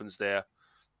what happens there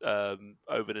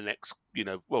over the next,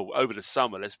 over the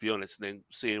summer. Let's be honest, and then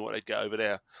seeing what they get over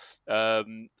there.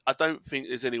 I don't think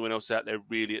there's anyone else out there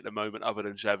really at the moment other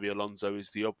than Xavi Alonso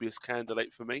is the obvious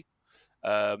candidate for me.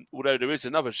 Although there is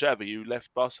another Xavi who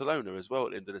left Barcelona as well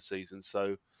at the end of the season,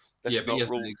 so. But he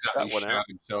hasn't exactly shot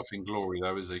himself in glory,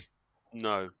 though, is he?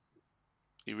 No,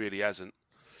 he really hasn't.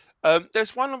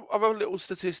 There's one other little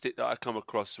statistic that I come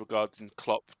across regarding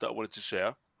Klopp that I wanted to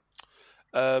share.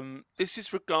 This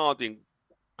is regarding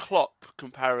Klopp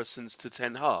comparisons to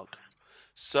Ten Hag.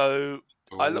 So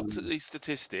I looked at these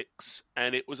statistics,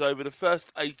 and it was over the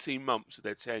first 18 months of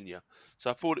their tenure. So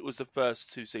I thought it was the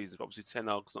first 2 seasons, but obviously Ten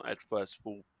Hag's not had first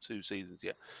full 2 seasons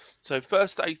yet. So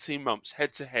first 18 months,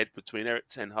 head-to-head between Erik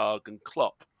Ten Hag and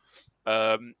Klopp.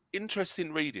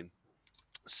 Interesting reading.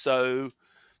 So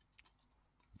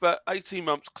for 18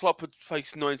 months, Klopp had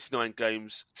faced 99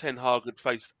 games, Ten Hag had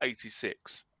faced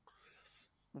 86.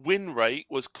 Win rate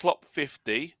was Klopp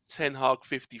 50, Ten Hag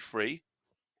 53.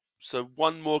 So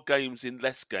 1 more games in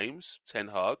less games, Ten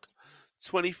Hag.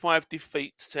 25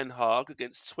 defeats, Ten Hag,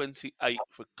 against 28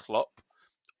 for Klopp.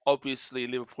 Obviously,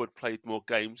 Liverpool had played more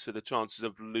games, so the chances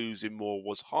of losing more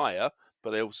was higher, but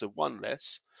they also won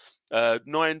less.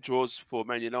 9 draws for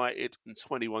Man United and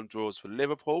 21 draws for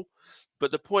Liverpool. But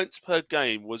the points per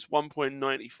game was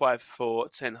 1.95 for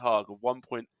Ten Hag and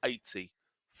 1.80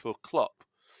 for Klopp.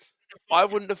 I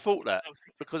wouldn't have thought that,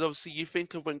 because obviously you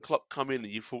think of when Klopp come in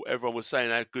and you thought everyone was saying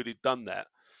how good he'd done that.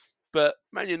 But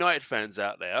Man United fans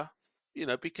out there,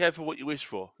 be careful what you wish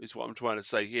for, is what I'm trying to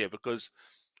say here, because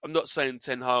I'm not saying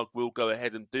Ten Hag will go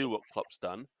ahead and do what Klopp's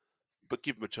done, but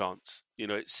give him a chance.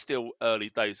 It's still early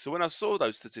days. So when I saw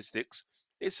those statistics,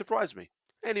 it surprised me.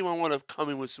 Anyone want to come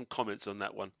in with some comments on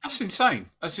that one? That's insane.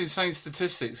 That's insane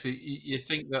statistics. You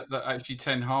think that actually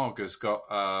Ten Hag has got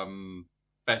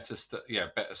better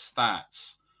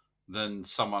stats than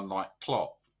someone like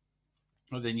Klopp.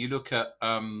 And then you look at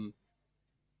the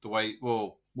way.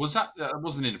 Well, that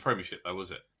wasn't in the Premiership though,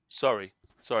 was it? Sorry,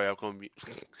 I've gone mute.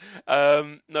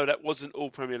 No, that wasn't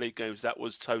all Premier League games. That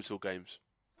was total games,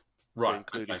 right? So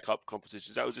including cup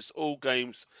competitions. That was just all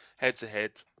games head to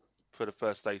head for the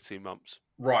first 18 months.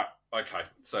 Right. Okay.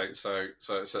 So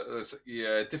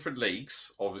different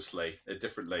leagues, obviously.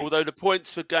 Different leagues. Although the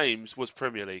points for games was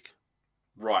Premier League.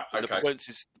 Right. Okay.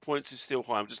 The points is still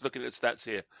high. I'm just looking at the stats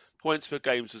here. Points per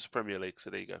games was Premier League. So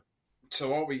there you go.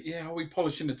 So are we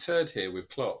polishing a turd here with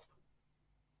Klopp?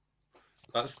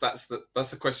 That's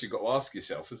the question you've got to ask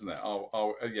yourself, isn't it?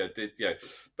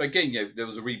 But again, there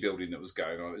was a rebuilding that was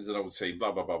going on. It's an old team,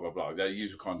 blah blah blah blah blah. The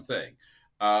usual kind of thing.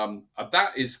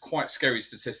 That is quite scary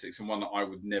statistics, and one that I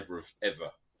would never have ever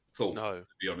thought, to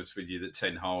be honest with you, that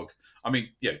Ten Hag... I mean,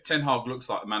 Ten Hag looks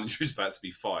like the manager who's about to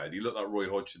be fired. He looked like Roy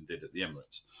Hodgson did at the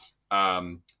Emirates.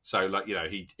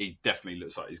 He definitely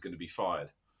looks like he's going to be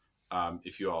fired,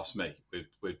 if you ask me,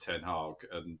 with Ten Hag.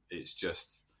 And it's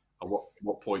just, at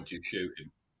what point do you shoot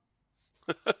him?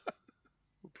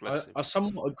 I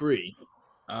somewhat agree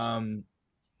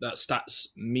that stats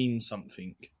mean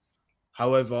something.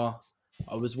 However,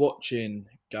 I was watching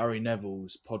Gary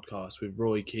Neville's podcast with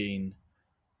Roy Keane,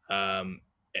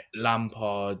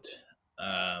 Lampard,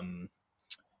 I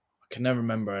can never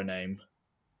remember her name,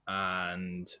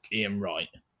 and Ian Wright,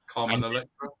 and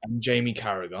Jamie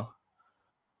Carragher,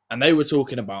 and they were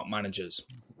talking about managers.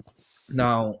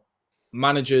 Now,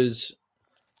 managers,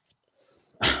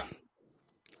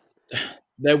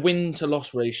 their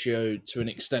win-to-loss ratio to an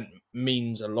extent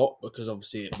means a lot, because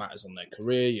obviously it matters on their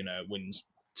career. It wins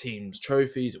teams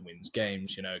trophies, it wins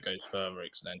games, it goes further,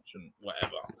 extension,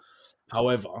 whatever.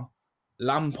 However,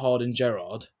 Lampard and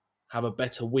Gerrard have a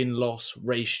better win-loss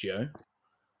ratio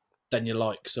than your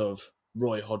likes of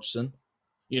Roy Hodgson.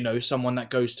 Someone that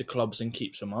goes to clubs and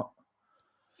keeps them up.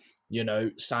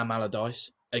 Sam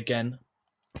Allardyce, again,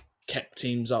 kept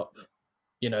teams up.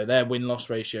 Their win-loss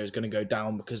ratio is going to go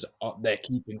down because they're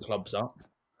keeping clubs up.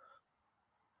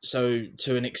 So,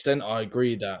 to an extent, I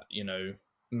agree that,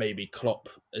 maybe Klopp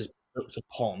is looked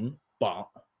upon, but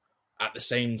at the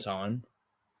same time,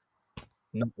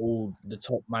 not all the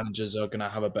top managers are going to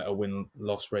have a better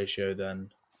win-loss ratio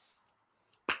than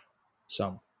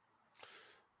some.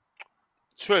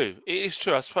 True, it is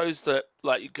true. I suppose that,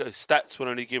 stats will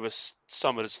only give us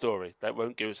some of the story. That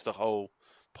won't give us the whole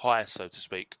pie, so to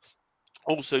speak.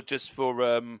 Also, just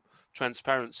for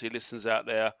transparency, listeners out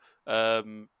there,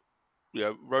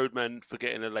 Roadman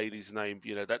forgetting a lady's name,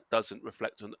 that doesn't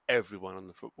reflect on everyone on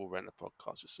the Football Renter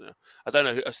podcast. I don't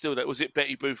know. I still don't. Was it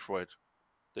Betty Boothroyd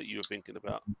that you were thinking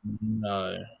about?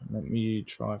 No, let me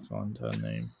try find her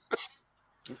name.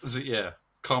 Was it? Yeah,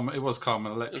 Carmen. It was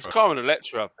Carmen Electra. It was Carmen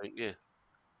Electra, I think. Yeah.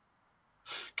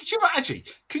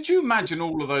 Could you imagine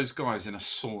all of those guys in a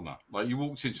sauna? Like you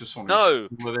walked into a sauna, no,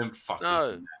 with them fucking,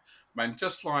 no, man,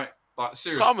 just like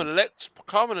seriously.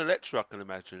 Carmen Electra, I can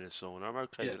imagine in a sauna. I'm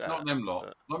okay with that. Not them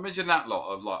lot. But... imagine that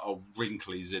lot of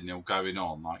wrinklies in there going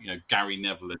on, Gary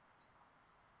Neville,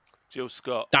 Jill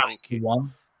Scott. That's the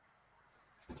one.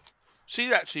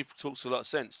 She actually talks a lot of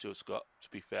sense, Jill Scott. To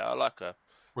be fair, I like her.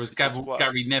 Whereas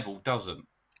Gary Neville doesn't.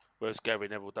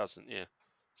 Yeah.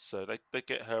 So they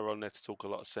get her on there to talk a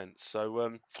lot of sense.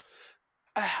 So,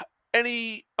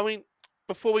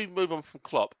 before we move on from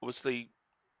Klopp, obviously,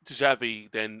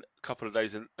 Xavi then a couple of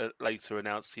days later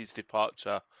announced his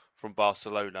departure from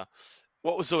Barcelona.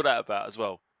 What was all that about as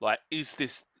well? Is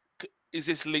this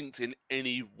linked in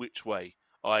any which way?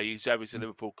 I.e., Xavi to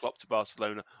Liverpool, Klopp to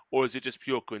Barcelona, or is it just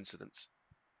pure coincidence?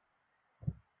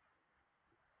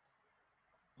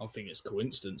 I think it's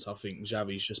coincidence. I think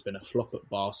Xavi's just been a flop at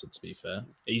Barca, to be fair.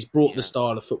 He's brought the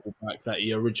style of football back that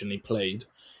he originally played,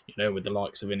 with the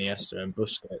likes of Iniesta and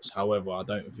Busquets. However, I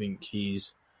don't think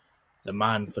he's the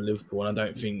man for Liverpool, and I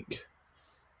don't think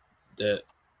that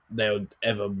they would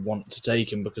ever want to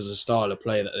take him because of the style of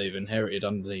play that they've inherited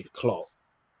underneath Klopp.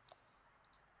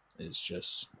 It's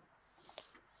just...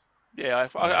 Yeah,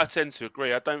 I tend to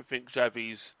agree. I don't think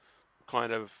Xavi's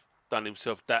kind of done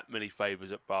himself that many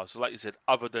favours at Barca. So like you said,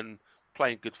 other than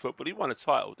playing good football, he won a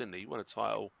title, didn't he? He won a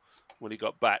title when he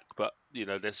got back, but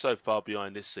they're so far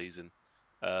behind this season,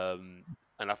 and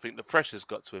I think the pressure's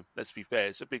got to him. Let's be fair;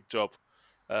 it's a big job,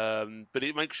 but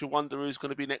it makes you wonder who's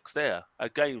going to be next there.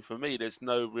 Again, for me, there's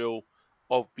no real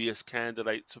obvious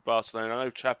candidate to Barcelona. I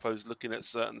know Chapo's looking at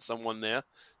someone there,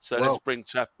 so let's bring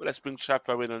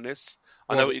Chapo in on this.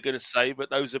 I know what you're going to say, but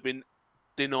those have been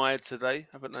denied today,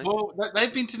 haven't they? Well,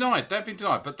 they've been denied.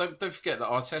 But don't forget that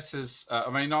Arteta's.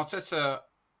 Arteta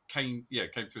came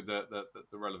through the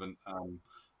relevant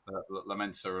La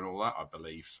Mensa and all that, I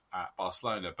believe, at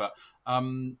Barcelona. But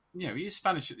he is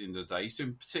Spanish at the end of the day. He's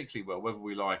doing particularly well, whether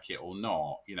we like it or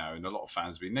not. And a lot of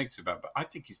fans have been negative about it, but I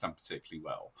think he's done particularly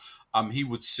well. He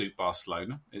would suit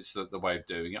Barcelona. It's the way of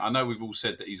doing it. I know we've all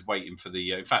said that he's waiting for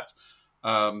the. In fact,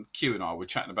 Q and I were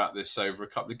chatting about this over a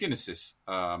couple of Guinnesses.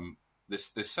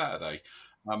 This Saturday,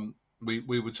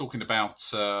 we were talking about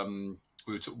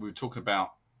we were talking about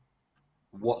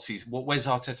where's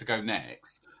Arteta go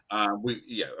next. And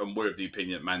we're of the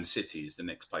opinion that Man City is the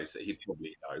next place that he'd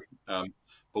probably go.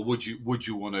 But would you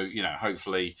want to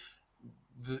hopefully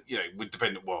would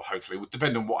depend on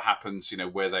what happens.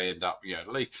 Where they end up. The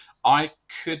league. I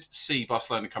could see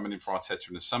Barcelona coming in for Arteta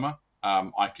in the summer.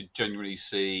 I could genuinely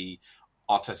see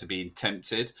Arteta being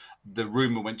tempted. The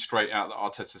rumour went straight out that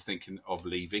Arteta's thinking of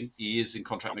leaving. He is in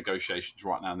contract negotiations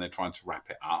right now and they're trying to wrap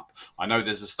it up. I know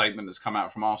there's a statement that's come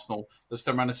out from Arsenal that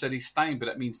Sturman said he's staying, but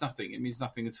that means nothing. It means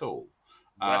nothing at all.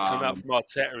 That came out from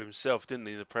Arteta himself, didn't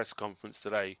he, in the press conference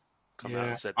today? Out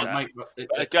and said that.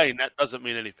 But again, that doesn't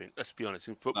mean anything. Let's be honest.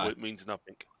 In football, it means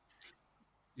nothing.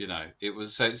 It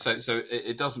was so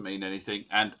it doesn't mean anything,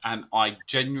 and I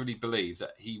genuinely believe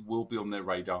that he will be on their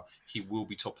radar. He will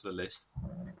be top of the list.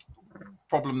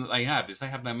 Problem that they have is they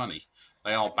have no money.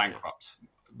 They are bankrupt,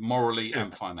 morally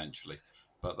and financially.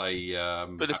 But they.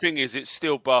 But the thing is, it's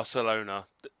still Barcelona,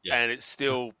 and it's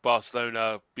still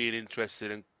Barcelona being interested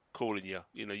in calling you.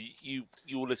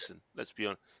 You'll listen. Let's be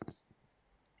honest.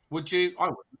 Would you? I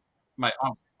would, mate.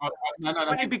 No.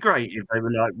 Wouldn't it be great if they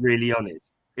were really honest?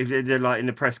 If they're in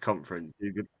the press conference,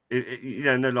 they're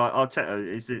like,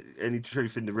 Arteta, is there any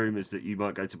truth in the rumours that you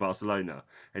might go to Barcelona?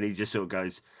 And he just sort of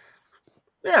goes,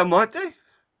 yeah, I might do.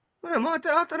 Well, I might do.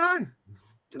 I don't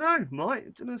know.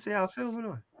 Might. Don't know. See how I feel,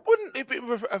 will I? Wouldn't it be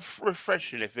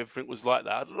refreshing if everything was like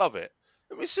that? I'd love it.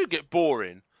 I mean, it still get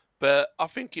boring, but I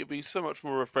think it'd be so much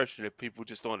more refreshing if people were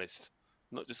just honest,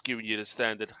 not just giving you the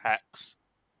standard hacks,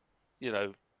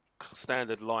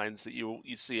 standard lines that you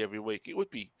see every week. It would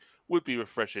be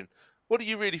refreshing. What do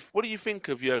you think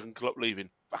of Jurgen Klopp leaving?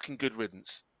 Fucking good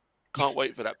riddance. Can't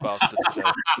wait for that bastard to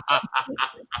go.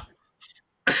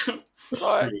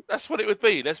 Right, that's what it would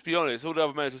be. Let's be honest. All the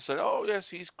other managers say, "Oh yes,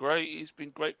 he's great. He's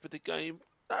been great for the game."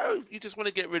 No, you just want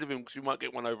to get rid of him because you might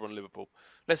get one over on Liverpool.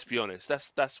 Let's be honest.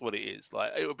 That's what it is.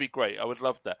 Like, it would be great. I would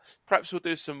love that. Perhaps we'll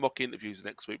do some mock interviews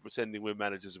next week, pretending we're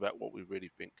managers about what we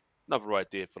really think. Another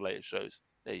idea for later shows.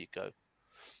 There you go.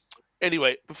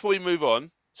 Anyway, before we move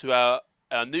on to our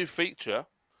new feature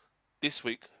this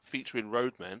week, featuring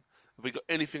Roadman, have we got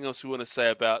anything else we want to say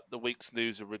about the week's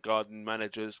news regarding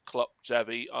managers, Klopp,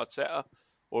 Xavi, Arteta,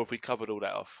 or have we covered all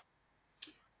that off?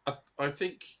 I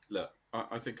think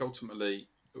ultimately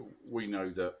we know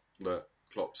that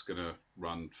Klopp's going to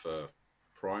run for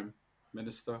Prime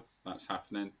Minister. That's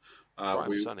happening. I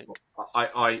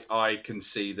can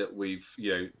see that we've,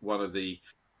 one of the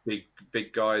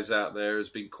big guys out there has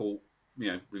been caught,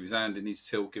 with his hand in his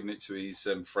till, giving it to his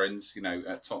friends,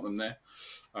 at Tottenham there.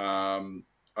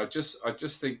 I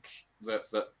just think that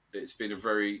it's been a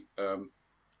very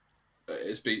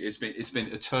it's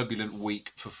been a turbulent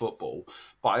week for football,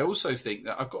 but I also think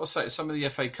that I've got to say some of the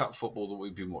FA Cup football that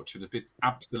we've been watching has been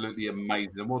absolutely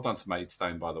amazing. And well done to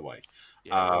Maidstone, by the way,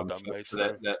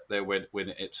 for their win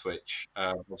at Ipswich.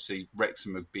 Obviously,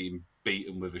 Wrexham have been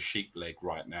beaten with a sheep leg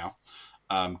right now,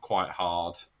 quite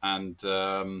hard, and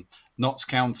Notts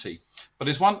County. But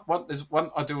there's one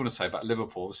I do want to say about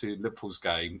Liverpool. Obviously, Liverpool's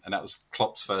game, and that was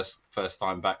Klopp's first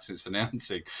time back since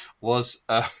announcing, was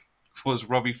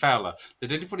Robbie Fowler.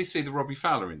 Did anybody see the Robbie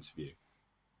Fowler interview?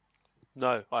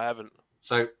 No, I haven't.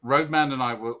 So Roadman and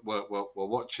I were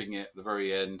watching it at the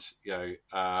very end.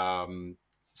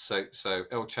 So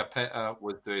El Chapeta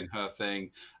was doing her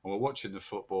thing, and we're watching the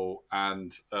football,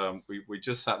 and we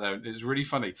just sat there, and it was really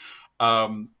funny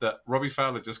that Robbie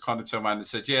Fowler just kind of turned around and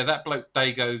said, "Yeah, that bloke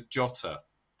Diego Jota,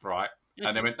 right?"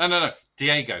 And they went, no,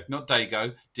 Diego, not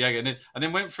Dago, Diego. And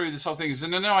then went through this whole thing. He said,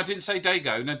 no, I didn't say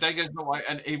Dago. No, Dago's not right.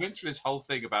 And he went through this whole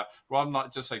thing about, rather than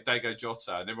just say Diego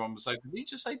Jota. And everyone was like, did he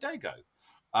just say Dago?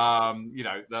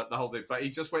 The whole thing. But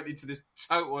he just went into this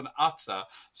total and utter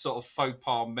sort of faux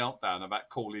pas meltdown about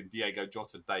calling Diego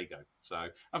Jota Dago. So,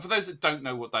 and for those that don't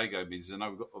know what Dago means, I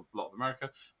know we've got a lot of America,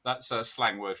 that's a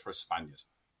slang word for a Spaniard.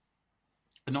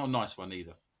 And not a nice one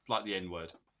either. It's like the N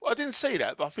word. Well, I didn't see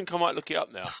that, but I think I might look it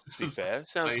up now. To be fair,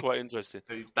 sounds quite interesting.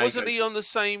 Wasn't he on the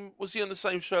same? Was he on the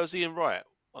same show as Ian Wright?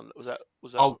 Was that?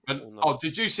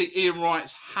 Did you see Ian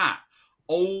Wright's hat?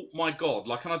 Oh my God!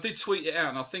 And I did tweet it out,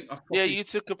 and I think you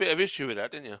took a bit of issue with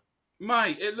that, didn't you?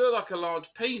 Mate, it looked like a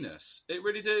large penis. It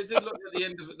really did. It did look at the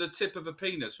end of the tip of a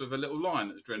penis with a little line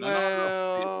that's drawn.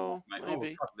 Well, maybe. I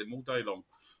would cuddle him all day long.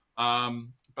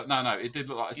 But no, it did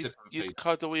look like a tip of a penis. You'd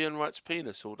cuddle Ian Wright's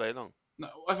penis all day long. No,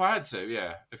 if I had to,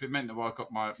 yeah. If it meant that I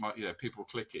got my people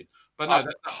clicking, but no, I'm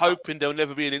hoping there'll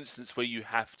never be an instance where you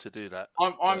have to do that.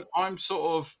 I'm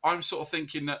sort of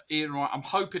thinking that Ian Wright. I'm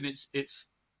hoping it's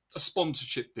a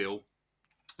sponsorship deal,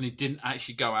 and he didn't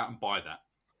actually go out and buy that.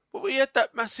 Well, he had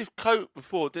that massive coat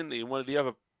before, didn't he? In one of the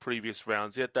other previous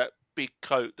rounds, he had that big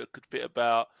coat that could fit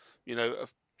about 2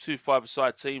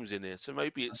 5-a-side teams in here. So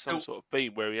maybe it's some sort of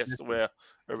theme where he has to wear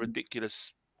a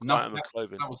ridiculous. That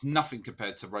was nothing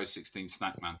compared to row 16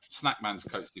 Snackman. Snackman's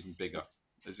coat's even bigger.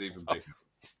 It's even bigger.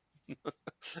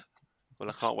 Well,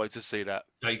 I can't wait to see that.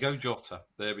 Diego Jota.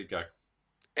 There we go.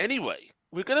 Anyway,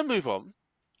 we're going to move on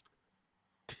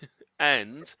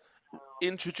and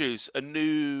introduce a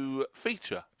new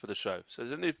feature for the show. So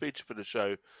there's a new feature for the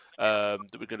show that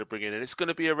we're going to bring in, and it's going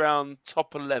to be around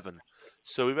top 11.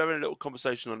 So we've had a little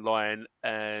conversation online,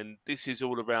 and this is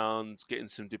all around getting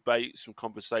some debate, some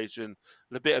conversation,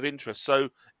 and a bit of interest. So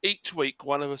each week,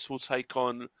 one of us will take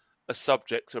on a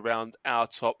subject around our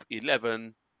top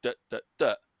 11.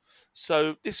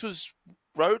 So this was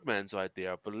Roadman's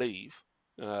idea, I believe.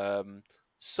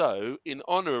 So in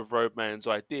honour of Roadman's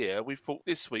idea, we thought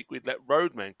this week we'd let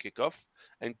Roadman kick off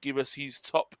and give us his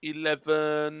top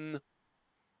 11...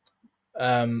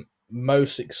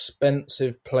 most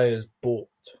expensive players bought.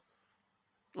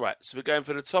 Right, so we're going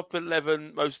for the top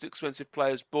 11 most expensive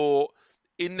players bought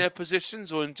in their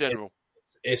positions or in general?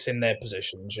 It's in their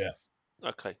positions, yeah.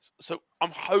 Okay, so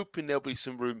I'm hoping there'll be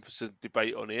some room for some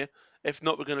debate on here. If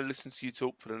not, we're going to listen to you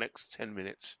talk for the next 10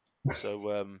 minutes.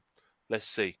 So let's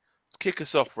see. Kick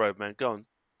us off, Roadman. Go on.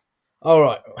 All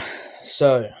right.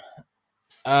 So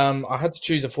I had to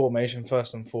choose a formation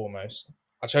first and foremost.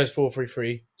 I chose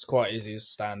 4-3-3. It's quite easy as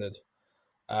standard.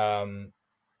 I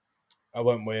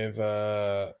went with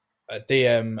a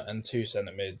DM and 2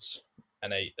 centre mids,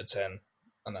 an 8, a 10,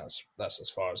 and that's as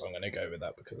far as I'm going to go with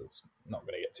that because it's not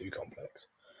going to get too complex.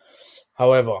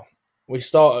 However, we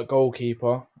start at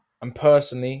goalkeeper, and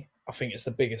personally, I think it's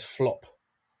the biggest flop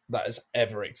that has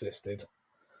ever existed.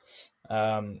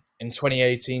 In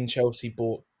 2018, Chelsea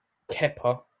bought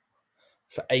Kepa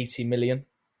for 80 million.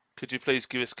 Could you please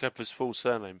give us Kepa's full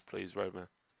surname, please, Roman?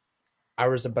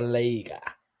 Arrizabalaga.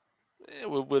 Yeah,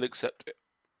 we'll accept it.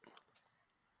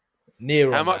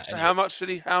 Near How on much? that, How much did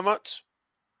he? How much?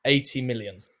 80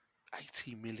 million.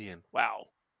 80 million. Wow.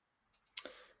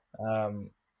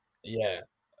 Yeah,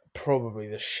 probably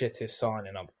the shittest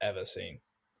signing I've ever seen.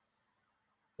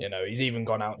 You know, he's even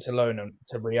gone out to loan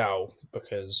to Real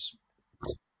because...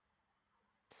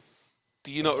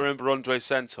 Do you not remember Andre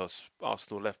Santos,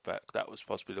 Arsenal left back? That was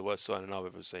possibly the worst signing I've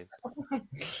ever seen.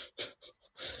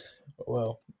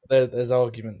 Well, there's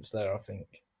arguments there, I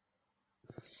think.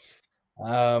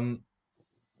 Number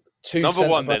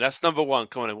one, then. That's number one.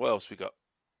 Come on in. What else we got?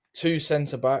 2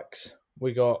 centre-backs.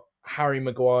 We got Harry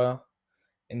Maguire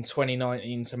in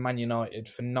 2019 to Man United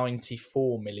for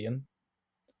 94 million.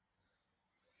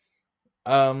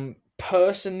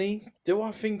 Personally, do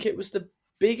I think it was the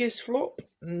biggest flop?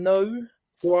 No.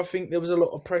 Do I think there was a lot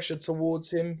of pressure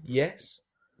towards him? Yes.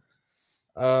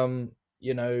 You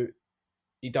know,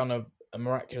 he done a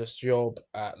miraculous job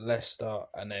at Leicester,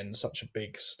 and then such a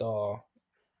big star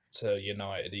to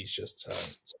United, he's just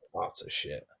turned to utter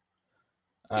shit.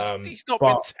 He's not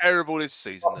been terrible this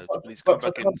season, though. He's come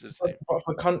back into the team. But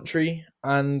for country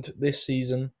and this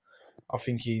season, I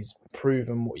think he's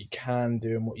proven what he can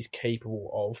do and what he's capable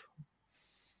of.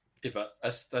 Yeah, but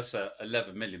that's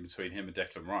 11 million between him and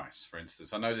Declan Rice, for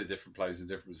instance. I know they're different players in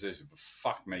different positions, but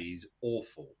fuck me, he's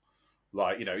awful.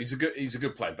 Like, you know, he's a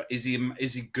good player, but is he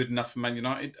good enough for Man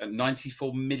United at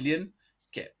 94 million?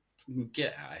 Get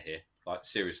out of here! Like,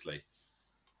 seriously,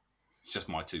 it's just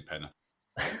my 2 penny.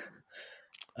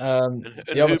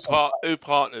 Who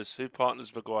partners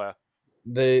Maguire?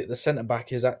 The centre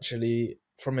back is actually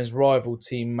from his rival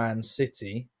team, Man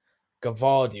City.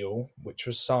 Gavardiol, which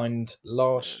was signed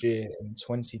last year in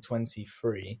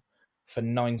 2023 for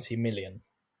 90 million.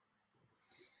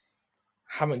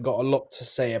 Haven't got a lot to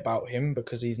say about him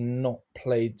because he's not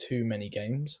played too many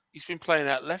games. He's been playing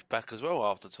out left back as well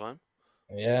half the time.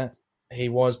 Yeah, he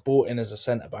was brought in as a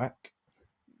centre back.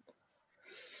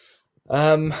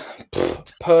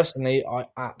 Personally, I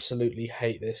absolutely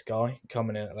hate this guy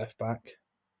coming in at left back.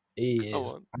 He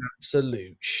is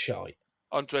absolute shite.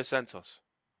 Andre Santos.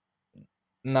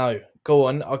 No, go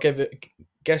on. I'll give it.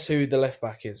 Guess who the left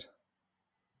back is?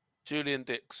 Julian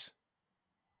Dix.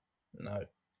 No.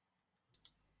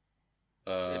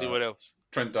 Anyone else?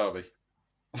 Trent D'Arby.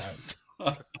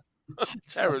 No.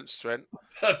 Terence Trent.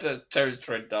 Terence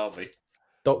Trent D'Arby.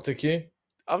 Dr. Q?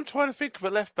 I'm trying to think of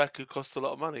a left back who cost a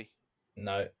lot of money.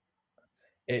 No.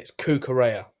 It's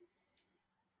Cucurella.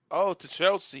 Oh, to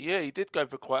Chelsea. Yeah, he did go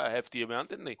for quite a hefty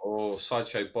amount, didn't he? Oh,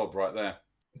 Sideshow Bob right there.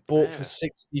 Bought for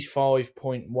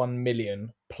 65.1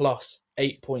 million plus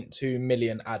 8.2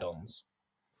 million add-ons.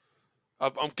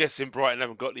 I'm guessing Brighton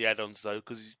haven't got the add-ons, though,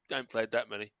 because he ain't played that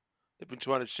many. They've been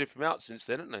trying to ship him out since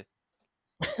then, haven't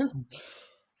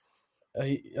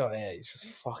they? He's just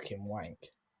fucking wank.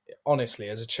 Honestly,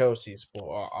 as a Chelsea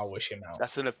supporter, I wish him out.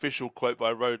 That's an official quote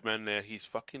by Roadman there. He's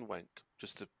fucking wank,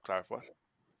 just to clarify.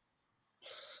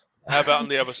 How about on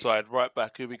the other side? Right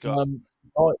back, who we got?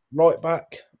 Right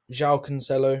back, João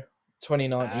Cancelo,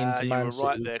 2019 to Man City. You were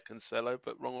right there, Cancelo,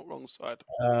 but wrong side.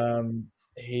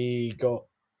 He got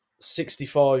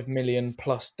 65 million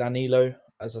plus Danilo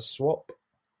as a swap,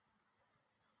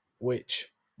 which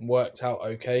worked out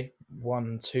okay.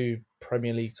 Won 2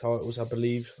 Premier League titles, I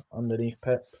believe, underneath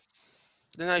Pep.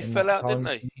 Then he fell out, didn't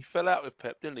he? He fell out with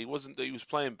Pep, didn't he? It wasn't that he was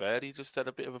playing bad. He just had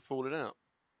a bit of a falling out.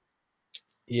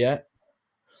 Yeah.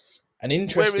 An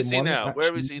interesting one. Where is he now? Actually,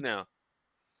 Where is he now?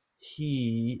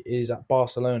 He is at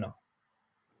Barcelona.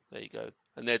 There you go.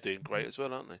 And they're doing great as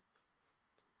well, aren't they?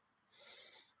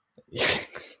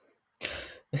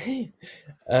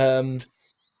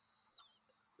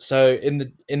 So in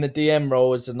the DM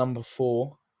role is the number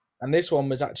 4, and this one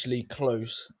was actually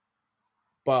close,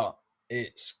 but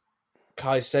it's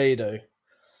Caicedo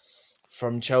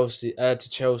from Chelsea to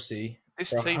Chelsea.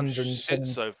 This team's shit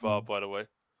so far, by the way.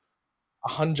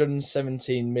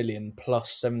 117 million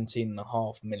plus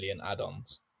 17.5 million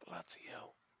add-ons. Bloody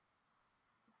hell.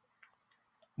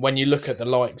 When you look at the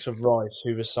likes of Rice,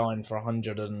 who was signed for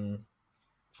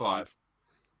 105.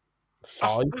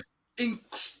 That's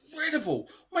incredible.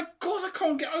 My God, I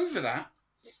can't get over that.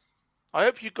 I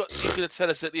hope you're going to tell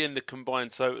us at the end the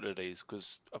combined total of these,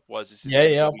 because otherwise this is Yeah,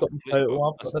 gonna I've be got the complete total.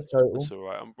 wrong. I've got the total. That's all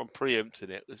right. I'm preempting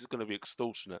it. This is going to be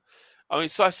extortionate. I mean,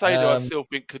 Saicedo, I still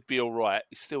think could be all right.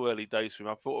 It's still early days for him.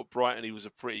 I thought at Brighton he was a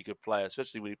pretty good player,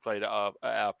 especially when he played at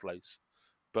our place.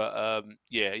 But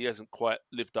yeah, he hasn't quite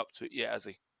lived up to it yet, has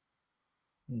he?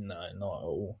 No, not at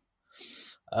all.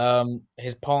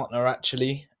 His partner,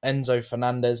 actually, Enzo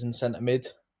Fernandez in centre mid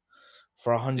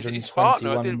for Is it 121 his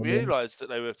partner? I didn't million. realise that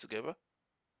they were together.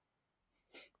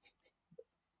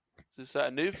 Is that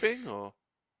a new thing, or?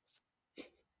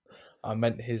 I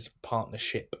meant his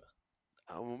partnership.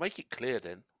 Oh, we'll make it clear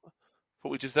then.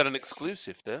 Thought we just had an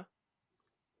exclusive there.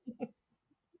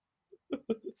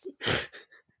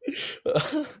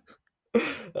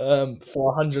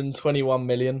 For 121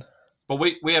 million. But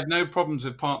we have no problems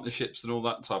with partnerships and all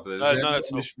that type of thing.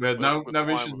 We had no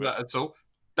issues with that at all.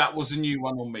 That was a new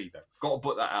one on me, though. Got to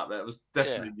put that out there. It was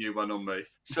definitely a new one on me.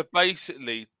 So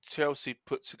basically, Chelsea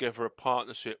put together a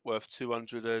partnership worth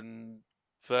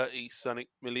 230 something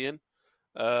million.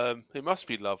 It must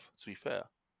be love, to be fair.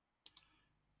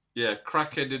 Yeah,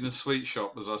 crackhead in a sweet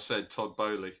shop, as I said, Todd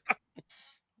Bowley.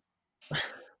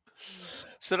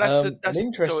 So that's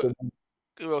interesting.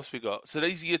 Who else we got? So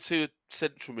these are your two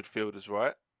central midfielders,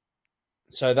 right?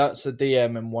 So that's the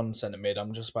DM and one centre mid.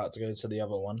 I'm just about to go to the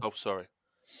other one. Oh, sorry.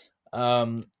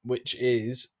 Which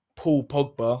is Paul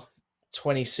Pogba,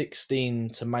 2016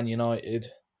 to Man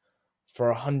United for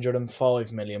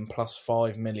 105 million plus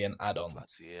 5 million add-on.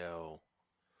 Bloody hell.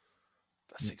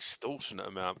 That's an extortionate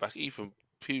amount back even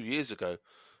a few years ago. I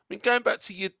mean, going back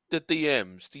to the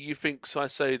DMs, do you think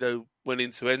Saicedo went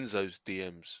into Enzo's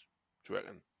DMs? Do you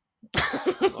reckon?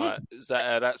 Is that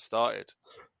how that started?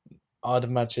 I'd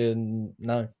imagine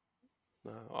no.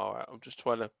 No, all right. I'm just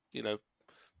trying to,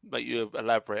 make you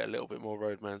elaborate a little bit more,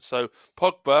 Roadman. So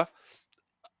Pogba,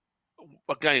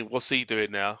 again, what's he doing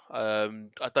now? I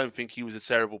don't think he was a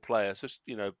terrible player, so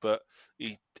but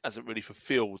he hasn't really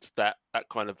fulfilled that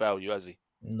kind of value, has he?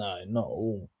 No, not at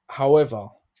all. However,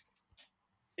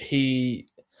 he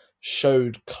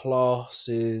showed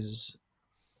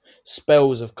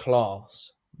spells of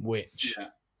class, which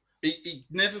he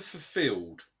never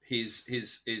fulfilled his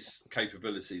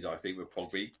capabilities. I think with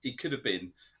Pogba, he could have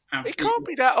been. He can't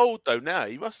be that old though now.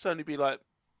 He must only be like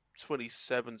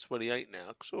 27, 28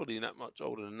 now. Surely not much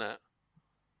older than that.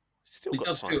 He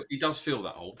does feel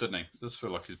that old, doesn't he? He does feel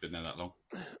like he's been there that long.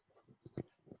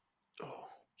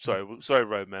 Sorry,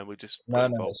 Roadman. We just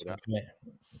involved with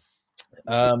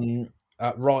that.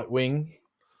 At right wing,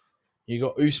 you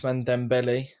got Ousmane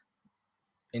Dembele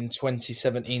in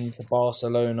 2017 to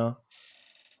Barcelona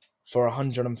for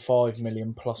 105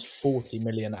 million plus 40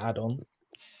 million add-on.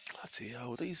 Bloody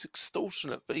hell, these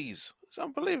extortionate fees. It's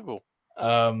unbelievable.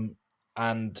 And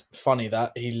funny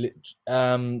that he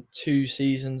 2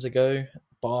 seasons ago,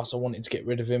 Barca wanted to get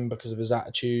rid of him because of his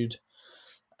attitude,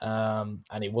 and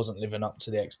he wasn't living up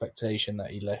to the expectation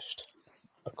that he left.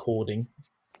 According,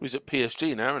 he's at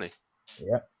PSG now, isn't he?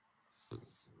 Yeah,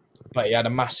 but he had a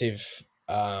massive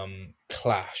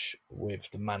clash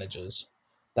with the managers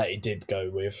that he did go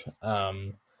with,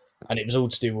 and it was all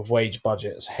to do with wage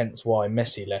budgets. Hence why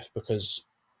Messi left, because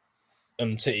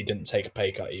Umtiti didn't take a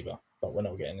pay cut either. But we're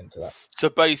not getting into that. So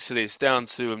basically, it's down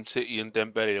to Umtiti and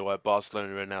Dembele why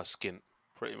Barcelona are now skint,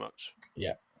 pretty much.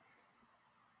 Yeah.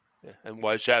 And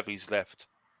why Xavi's left,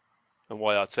 and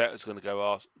why Arteta's going to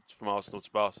go from Arsenal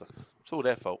to Barca. It's all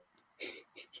their fault.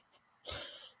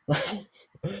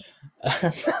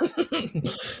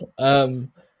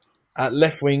 At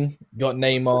left wing, got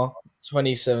Neymar,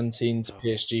 2017 to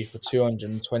PSG for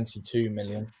 222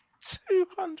 million.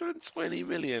 220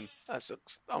 million. That's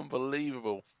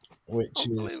unbelievable.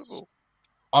 Is,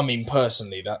 I mean,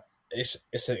 personally, that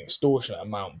it's an extortionate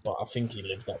amount, but I think he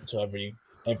lived up to every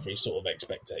sort of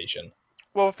expectation.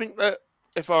 Well, I think that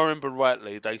if I remember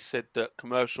rightly, they said that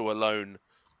commercial alone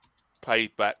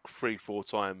paid back 3-4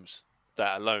 times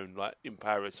that alone. Like in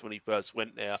Paris when he first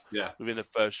went there, within the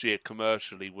first year,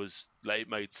 commercially it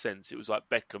made sense. It was like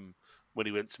Beckham when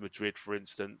he went to Madrid, for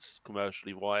instance,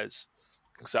 commercially wise,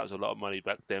 because that was a lot of money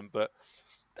back then. But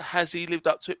has he lived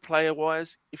up to it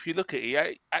player-wise? If you look at it, he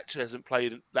actually hasn't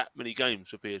played that many games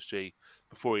for PSG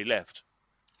before he left.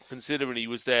 Considering he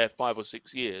was there 5 or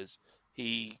 6 years,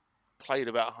 he played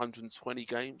about 120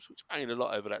 games, which ain't a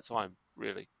lot over that time,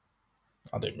 really.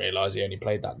 I didn't realise he only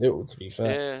played that little, to be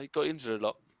fair. Yeah, he got injured a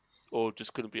lot, or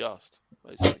just couldn't be asked,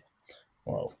 basically.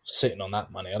 Well, sitting on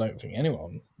that money, I don't think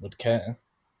anyone would care.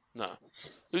 No.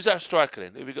 Who's that striker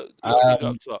then? Who we got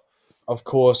up top? Of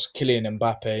course, Kylian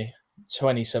Mbappe,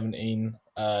 2017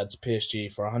 to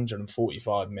PSG for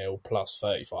 145 mil plus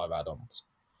 35 add-ons.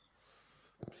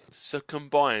 So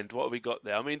combined, what have we got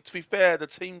there? I mean, to be fair, the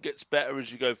team gets better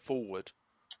as you go forward.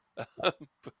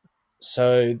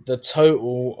 So the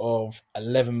total of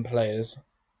 11 players,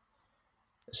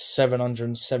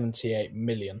 778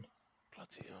 million.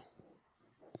 Bloody hell.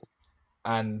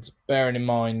 And bearing in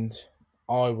mind,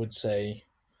 I would say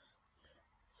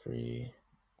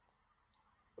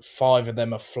 5 of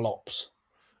them are flops.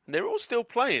 And they're all still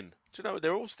playing. Do you know,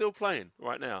 they're all still playing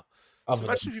right now. So Other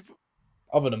imagine if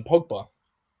than Pogba.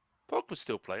 Pogba's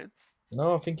still playing.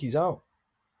 No, I think he's out.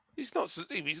 He's not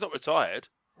retired.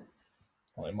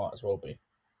 Well, he might as well be.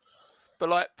 But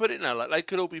like, put it now, like they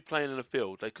could all be playing in the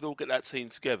field. They could all get that team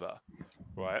together,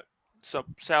 right? So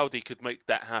Saudi could make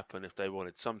that happen if they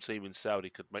wanted. Some team in Saudi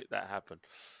could make that happen.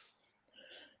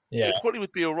 Yeah. It probably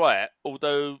would be all right,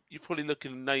 although you're probably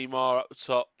looking at Neymar up the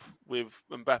top with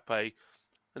Mbappe,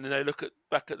 and then they look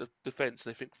back at the defence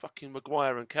and they think, fucking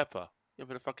Maguire and Kepa. You're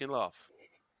having a fucking laugh.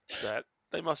 That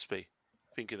they must be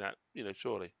thinking that,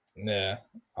 surely. Yeah.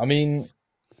 I mean,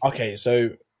 okay,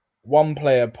 so one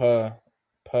player per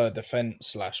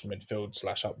defence /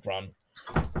 midfield / up front.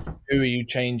 Who are you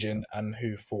changing and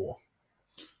who for?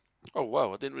 Oh,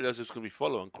 wow. I didn't realise there was going to be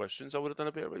follow-on questions. I would have done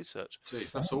a bit of research.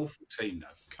 Jeez, that's an awful team, though.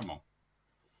 Come on.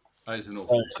 That is an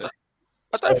awful team.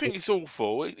 I don't think it's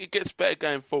awful. It gets better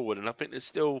going forward, and I think there's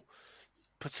still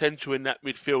potential in that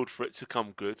midfield for it to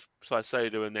come good.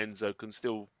 Saicedo and Enzo can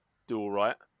still do all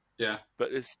right. Yeah.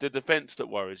 But it's the defence that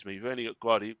worries me. You've only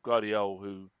got Guardiola,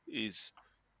 who is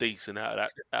decent out of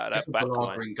that back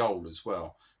line. In goal as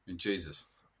well. I mean, Jesus.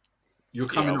 You're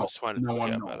coming off. No,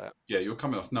 I'm not. Yeah, you're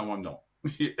coming off. No, I'm not.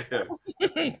 Yeah.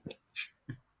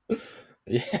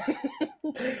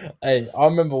 Hey, I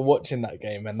remember watching that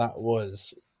game, and that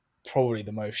was probably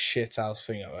the most shithouse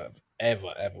thing I've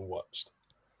ever watched.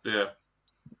 Yeah.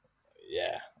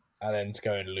 Yeah. And then to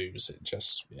go and lose, it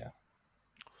just, yeah.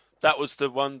 That was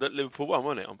the one that Liverpool won,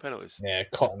 wasn't it, on penalties? Yeah,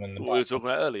 Cotton in the we were talking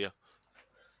about earlier.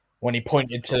 When he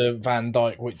pointed to Van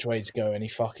Dijk which way to go, and he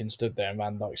fucking stood there, and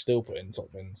Van Dijk still put in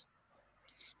top bins.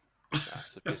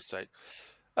 That's a piss take.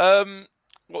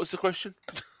 What was the question?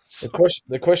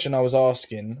 The question I was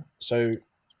asking, so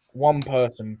one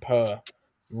person per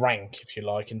rank, if you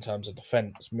like, in terms of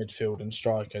defence, midfield and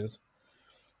strikers,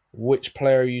 which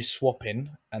player are you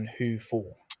swapping and who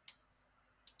for?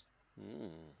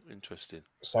 Interesting.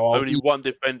 So only one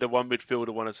defender, one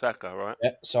midfielder, one attacker, right?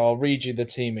 Yeah, so I'll read you the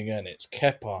team again. It's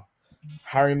Kepa,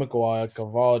 Harry Maguire,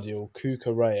 Gvardiol,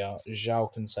 Cucurella,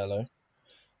 João Cancelo,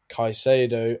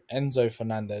 Caicedo, Enzo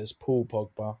Fernandez, Paul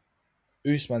Pogba,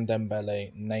 Ousmane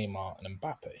Dembele, Neymar, and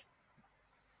Mbappe.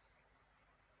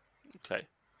 Okay.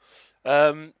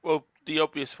 Well, the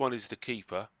obvious one is the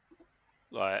keeper.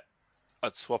 Like,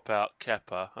 I'd swap out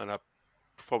Kepa, and I'd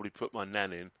probably put my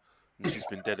nan in. She's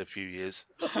been dead a few years.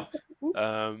 We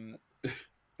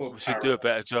should do a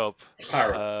better job.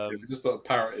 Parrot. If we just put a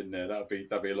parrot in there, that'd be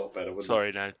a lot better, wouldn't it?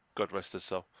 Sorry, Nan. God rest her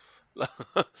soul.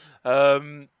 But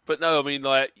no, I mean,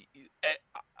 like,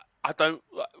 I don't.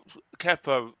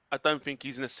 Kepa, I don't think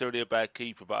he's necessarily a bad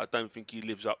keeper, but I don't think he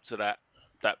lives up to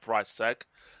that price tag.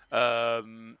 There's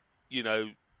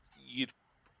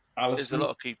a lot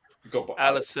of keepers.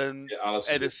 Alisson,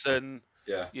 Edison.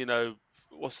 Yeah.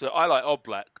 I like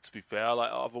Oblak, to be fair.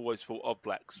 I've always thought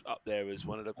Oblak's up there as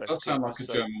one of the best. That sounds like a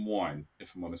German wine,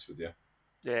 if I'm honest with you.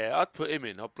 Yeah, I'd put him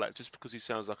in, Oblak, just because he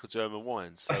sounds like a German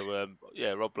wine. So,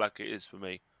 yeah, Oblak it is for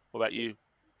me. What about you,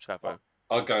 Chapo?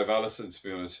 I'll go with Alisson, to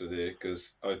be honest with you,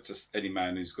 because any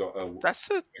man who's got a...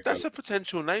 That's a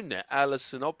potential name there,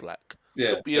 Alisson Oblak.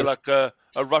 Yeah. It'd be like a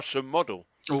Russian model.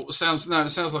 Oh, it sounds like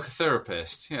a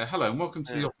therapist. Yeah, hello and welcome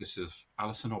to the office of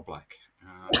Alisson Oblak.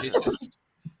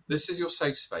 This is your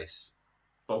safe space.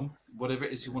 Bomb, whatever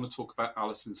it is you want to talk about,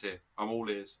 Alisson's here. I'm all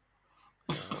ears.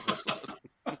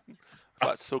 I'd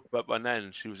like to talk about my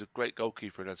nan. She was a great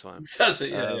goalkeeper at that time. Does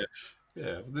it?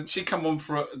 Yeah. Did she come on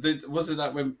for... wasn't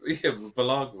that when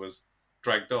Balaga was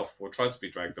dragged off, or tried to be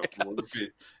dragged off?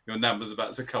 Your nan was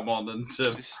about to come on and...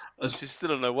 She's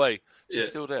still on her way. She's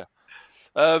still there.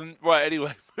 Right,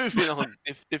 anyway, moving on.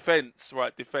 Defence.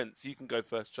 You can go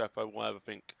first, Chapo. Why I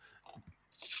think.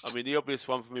 I mean, the obvious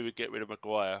one for me would get rid of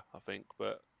Maguire, I think,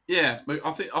 but... Yeah,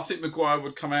 I think Maguire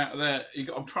would come out of there.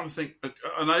 I'm trying to think.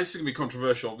 I know this is going to be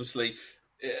controversial, obviously.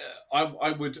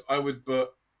 I would,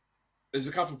 but there's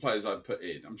a couple of players I'd put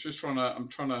in. I'm trying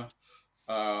to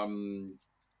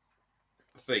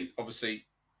think. Obviously,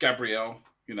 Gabriel,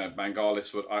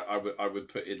 Mangalis I would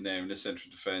put in there in the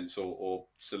central defence, or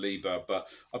Saliba. But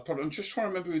I'm just trying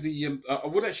to remember who I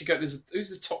would actually get. Who's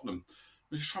the Tottenham?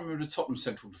 I'm just trying to remember the Tottenham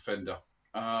central defender.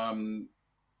 Oh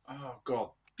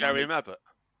God, Gary Abbott.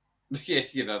 Yeah,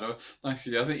 no, I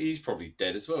think he's probably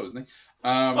dead as well, isn't he?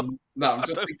 No, I'm I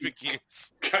just don't thinking think he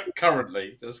is.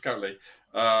 currently.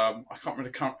 I can't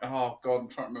remember oh God, I'm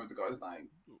trying to remember the guy's name.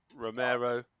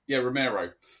 Romero. Yeah,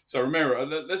 Romero. So Romero,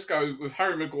 let's go with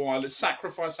Harry Maguire. Let's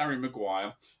sacrifice Harry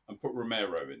Maguire and put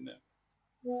Romero in there.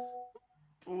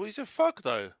 Well, he's a fuck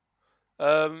though.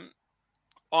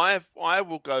 I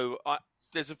will go.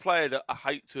 There's a player that I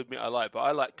hate to admit I like, but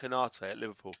I like Konate at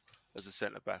Liverpool as a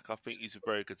centre back. I think he's a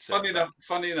very good centre back.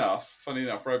 Funny enough,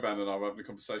 Roban and I were having a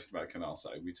conversation about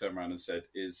Konate. We turned around and said,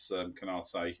 "Is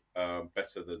Konate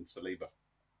better than Saliba?"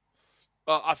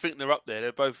 Well, I think they're up there.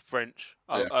 They're both French.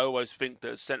 Yeah. I always think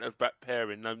that a centre back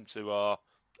pairing, them two are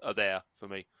there for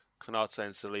me. Konate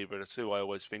and Saliba are the two I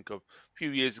always think of. A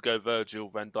few years ago, Virgil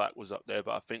van Dijk was up there,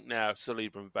 but I think now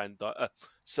Saliba and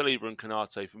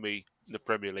Konate for me in the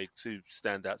Premier League, two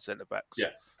standout centre backs.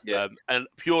 Yeah. And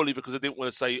purely because I didn't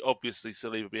want to say obviously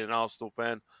Saliba being an Arsenal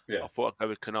fan, I thought I'd go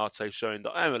with Konate, showing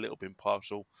that I am a little bit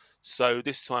impartial. So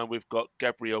this time we've got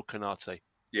Gabriel Konate.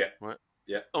 Yeah. Right.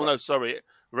 Yeah. Oh no, sorry.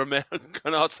 Konate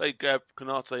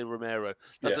Romero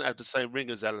doesn't have the same ring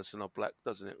as Alisson or Black,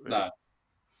 doesn't it? Really? No.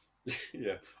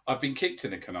 Yeah, I've been kicked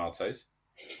in a Konates.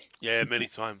 Yeah, many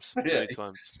times. Many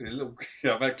times.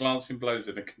 I've had glancing blows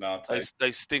in a Konate.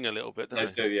 They sting a little bit, don't they?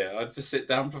 They do, yeah. I had to sit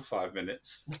down for 5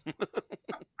 minutes.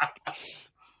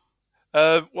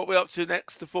 What we're up to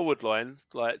next, the forward line.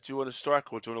 Like, do you want a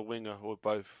striker or do you want a winger or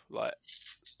both? Like,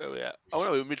 oh yeah. Oh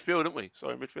no, we're midfield, aren't we?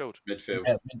 Sorry, midfield. Midfield.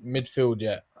 Yeah, midfield,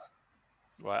 yeah.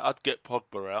 Right, I'd get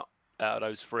Pogba out of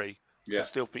those three. Yeah. I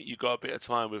still think you got a bit of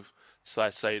time with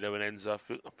Saicedo and Enzo.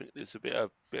 I think there's a bit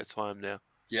of time now.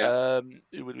 Yeah.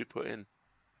 Who would we put in?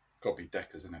 Got to be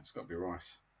Deckers, isn't it? It's got to be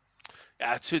Rice.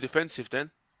 Yeah, too defensive then.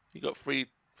 You got three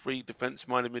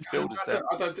defence-minded midfielders there.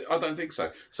 I don't think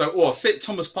so. So, or fit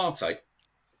Thomas Partey.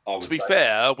 To be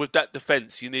fair, with that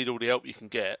defence, you need all the help you can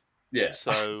get. Yeah.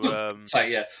 So,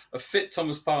 a fit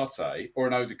Thomas Partey or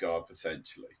an Odegaard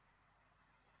potentially.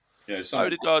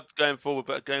 Odegaard going forward,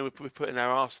 but again, we're putting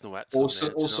our Arsenal hats or on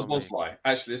there. Or Szoboszlai.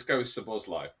 Actually, let's go with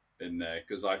Szoboszlai in there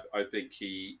because I think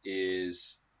he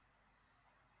is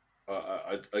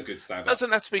a good stand-up. It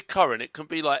doesn't have to be current. It can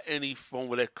be like any form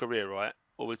of their career, right?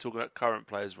 Or we're talking about current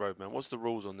players, Roadman. What's the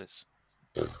rules on this?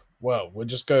 Well, we'll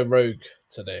just go rogue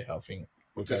today, I think.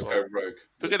 We'll just go rogue.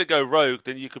 If we're going to go rogue,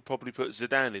 then you could probably put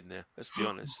Zidane in there. Let's be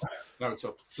honest. No, it's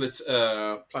a let's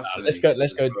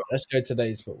go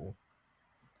today's football.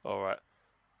 All right.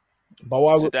 But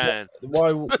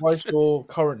why's your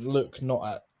current look not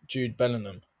at Jude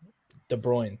Bellingham, De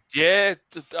Bruyne? Yeah,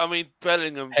 I mean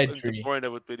Bellingham Pedri. and De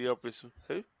Bruyne would be the obvious.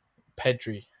 Who?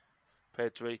 Pedri.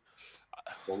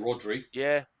 Or Rodri.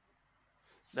 Yeah.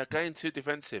 Now going too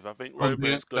defensive. I think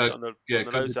Roman's got it on the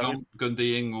nose.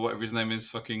 Gundying or whatever his name is.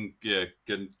 Fucking I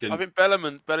think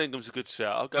Bellingham's a good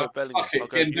shout. I'll go with Bellingham.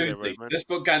 Guendouzi. Let's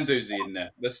put Guendouzi in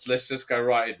there. Let's just go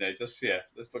right in there. Let's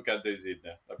put Guendouzi in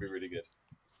there. That'd be really good.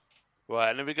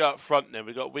 Right, and then we go up front. Then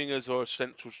we got wingers or a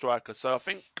central striker. So I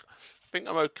think I'm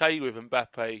okay with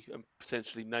Mbappe and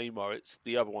potentially Neymar. It's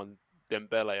the other one,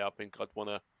 Dembele. I think I'd want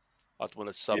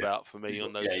to sub out for me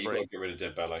on those three. Yeah, you got to get rid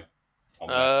of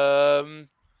Dembele.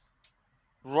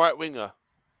 Right winger,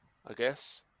 I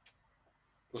guess.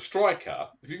 Well, striker.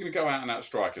 If you're going to go out and out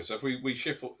striker, so if we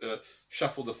shuffle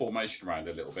the formation around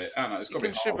a little bit, it's got to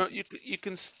be Haaland. You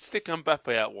can stick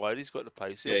Mbappe out wide. He's got the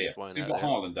pace. Yeah. So you've got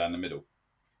Haaland down the middle.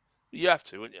 You have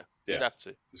to, wouldn't you? Yeah. You'd have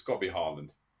to. It's got to be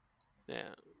Haaland.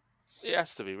 Yeah, it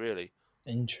has to be really.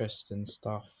 Interesting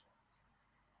stuff.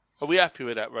 Are we happy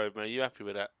with that, Roadman? Are you happy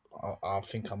with that? I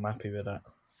think I'm happy with that.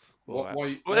 Why are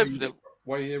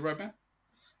you here, Roadman?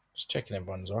 Just checking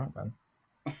everyone's all right, man.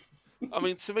 I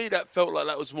mean, to me, that felt like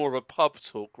that was more of a pub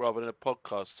talk rather than a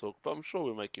podcast talk, but I'm sure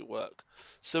we'll make it work.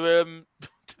 So,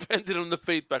 depending on the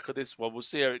feedback of this one, we'll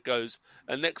see how it goes.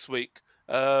 And next week,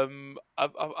 I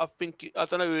think I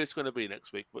don't know who it's going to be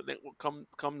next week, but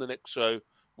come the next show,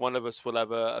 one of us will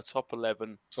have a top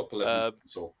 11. Top 11.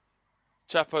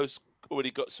 Chapo's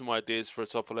already got some ideas for a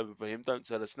top 11 for him. Don't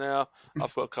tell us now.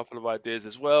 I've got a couple of ideas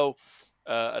as well,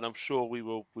 and I'm sure we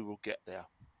will get there.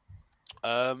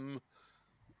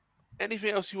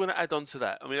 Anything else you want to add on to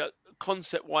that? I mean,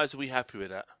 concept-wise, are we happy with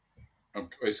that?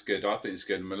 It's good. I think it's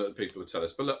good. And a lot of people will tell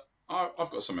us. But look, I've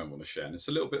got something I want to share, and it's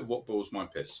a little bit of what boils my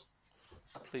piss.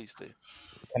 Please do.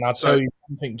 Can I tell you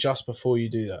something just before you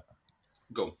do that?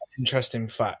 Go on. Interesting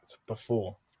fact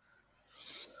before.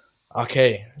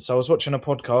 Okay, so I was watching a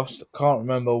podcast. Can't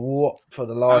remember what for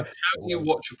the life. How do you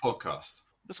watch a podcast?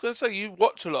 I was going to say, you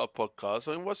watch a lot of podcasts.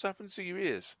 I mean, what's happened to your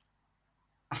ears?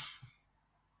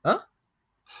 Huh?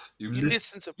 You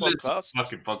listen to podcasts?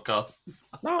 Fucking podcast.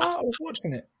 No, I was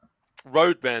watching it.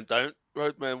 Roadman don't.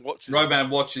 Roadman watches. Roadman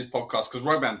watches podcasts because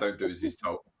Roadman don't do as he's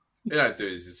told. He don't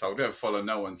do as he's told. He don't follow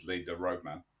no one's lead, the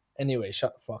Roadman. Anyway,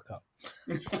 shut the fuck up.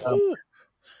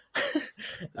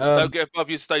 Don't get above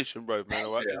your station, Roadman.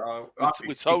 All right. Yeah,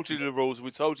 We told you the rules.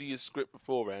 We told you your script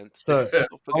beforehand. So Don't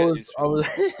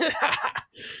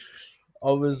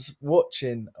I was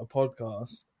watching a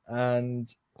podcast and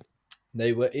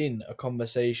they were in a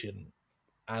conversation,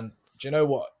 and do you know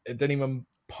what? It didn't even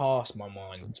pass my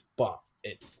mind, but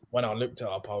when I looked it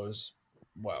up, I was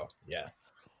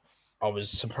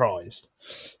surprised.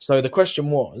 So the question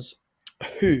was,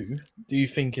 who do you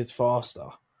think is faster,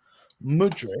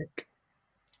 Mudryk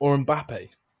or Mbappe?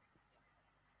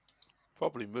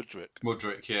 Probably Mudryk.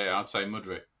 Mudryk, yeah, I'd say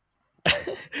Mudryk.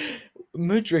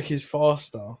 Mudryk is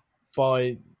faster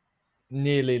by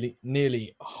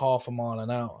nearly half a mile an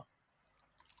hour,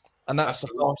 and that's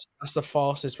the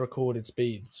fastest recorded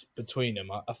speeds between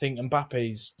them. I think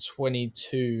Mbappe's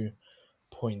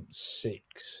 22.6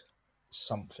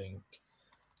 something,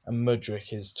 and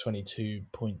Mudryk is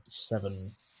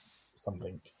 22.7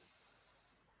 something.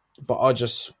 But do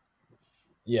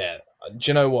you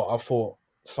know what? I thought,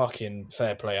 fucking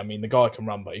fair play. I mean, the guy can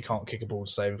run, but he can't kick a ball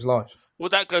to save his life. Well,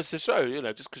 that goes to show,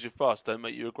 just because you're fast don't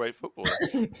make you a great footballer.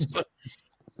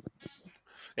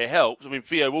 It helps. I mean,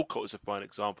 Theo Walcott is a fine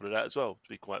example of that as well, to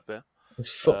be quite fair. His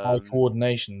foot-eye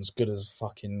coordination's good as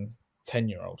fucking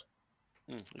 10-year-old.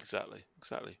 Exactly.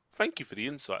 Thank you for the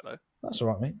insight, though. That's all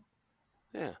right, mate.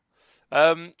 Yeah.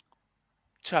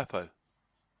 Chapo,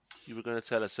 you were going to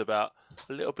tell us a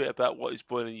little bit about what is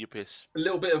boiling your piss. A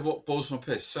little bit of what boils my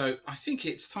piss. So I think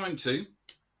it's time to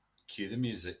cue the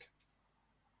music.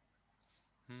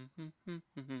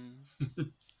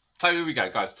 So here we go,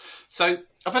 guys. So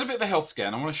I've had a bit of a health scare,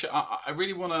 and I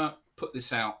really want to put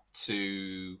this out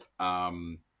to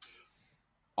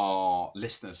our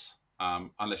listeners,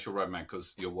 unless you're Roadman,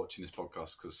 because you're watching this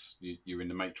podcast because you're in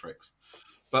the Matrix.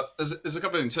 But there's a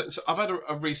couple of things. So I've had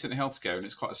a recent health scare, and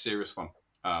it's quite a serious one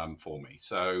for me.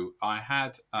 So I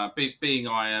had, being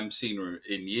I am senior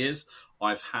in years,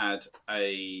 I've had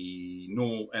a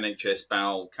normal NHS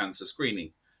bowel cancer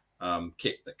screening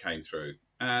kit that came through.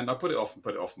 And I put it off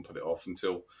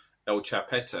until El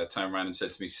Chapeta turned around and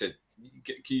said to me,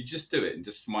 "Can you just do it?" And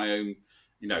just for my own,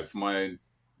 for my own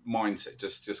mindset,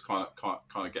 just kind of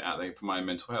get out there for my own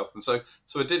mental health. And so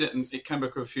I did it, and it came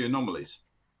back with a few anomalies.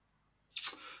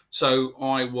 So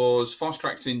I was fast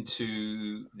tracked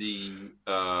into the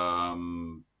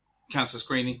cancer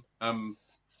screening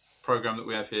program that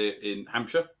we have here in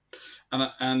Hampshire. And I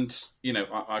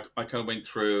kind of went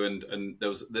through, and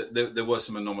there were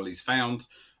some anomalies found.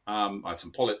 I had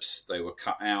some polyps; they were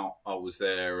cut out. I was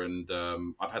there, and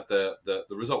I've had the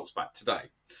results back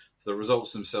today. So the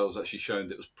results themselves actually showing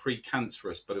that it was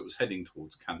pre-cancerous, but it was heading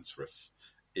towards cancerous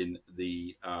in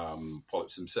the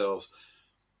polyps themselves.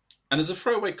 And as a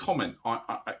throwaway comment,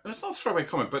 it's not a throwaway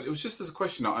comment, but it was just as a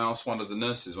question I asked one of the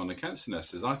nurses, one of the cancer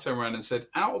nurses. I turned around and said,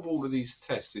 out of all of these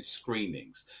tests, these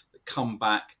screenings that come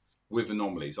back with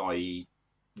anomalies, i.e.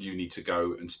 you need to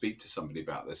go and speak to somebody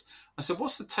about this. I said,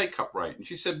 what's the take-up rate? And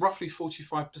she said, roughly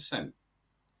 45%.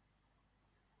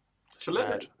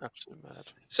 Mad. Absolutely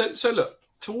mad. So look,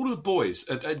 to all of the boys,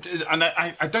 and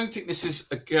I don't think this is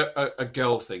a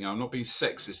girl thing. I'm not being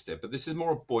sexist here, but this is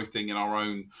more a boy thing in our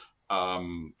own,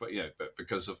 but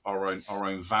because of our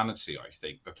own vanity, I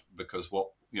think, because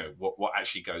what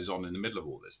actually goes on in the middle of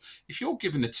all this. If you're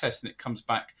given a test and it comes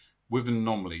back with an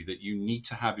anomaly that you need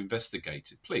to have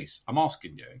investigated, please, I'm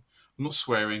asking you. I'm not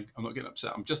swearing. I'm not getting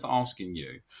upset. I'm just asking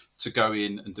you to go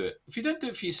in and do it. If you don't do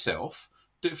it for yourself,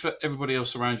 do it for everybody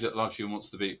else around you that loves you and wants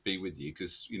to be with you,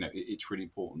 because it's really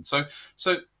important. So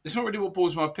it's not really what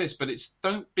boils my piss, but it's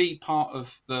don't be part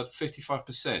of the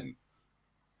 55%.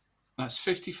 That's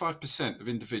 55% of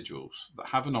individuals that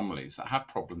have anomalies, that have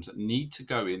problems, that need to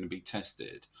go in and be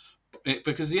tested,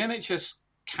 because the NHS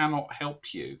cannot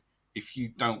help you if you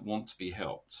don't want to be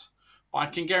helped. But I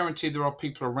can guarantee there are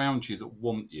people around you that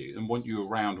want you and want you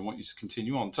around and want you to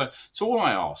continue on. So all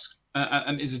I ask,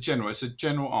 and it's a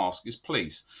general ask, is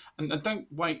please, and don't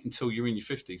wait until you're in your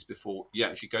 50s before you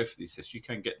actually go for these tests. You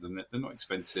can get them; they're not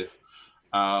expensive.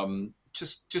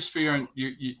 Just for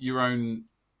your own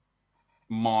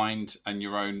mind and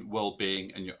your own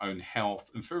well-being and your own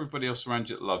health, and for everybody else around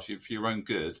you that loves you, for your own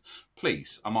good,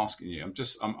 please, I'm asking you. I'm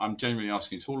genuinely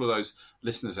asking you, to all of those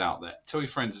listeners out there, tell your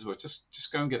friends as well.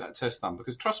 Just go and get that test done,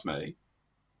 because trust me,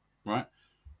 right?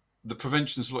 The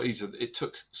prevention's a lot easier. It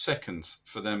took seconds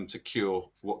for them to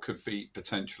cure what could be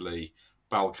potentially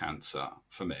bowel cancer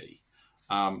for me.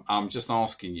 I'm just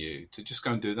asking you to just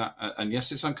go and do that. And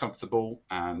yes, it's uncomfortable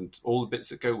and all the bits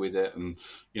that go with it. And,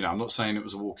 I'm not saying it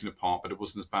was a walk in the park, but it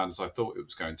wasn't as bad as I thought it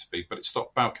was going to be. But it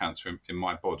stopped bowel cancer in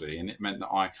my body. And it meant that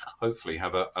I hopefully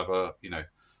have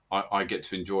I get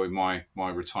to enjoy my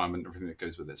retirement and everything that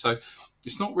goes with it. So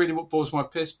it's not really what boils my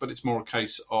piss, but it's more a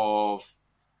case of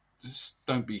just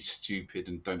don't be stupid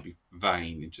and don't be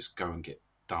vain and just go and get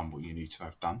done what you need to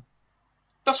have done.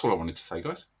 That's all I wanted to say,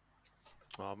 guys.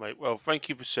 Oh, mate. Well, thank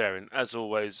you for sharing. As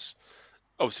always,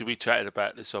 obviously, we chatted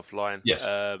about this offline. Yes.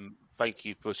 Thank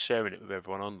you for sharing it with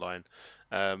everyone online.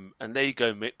 And there you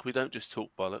go, Mick. We don't just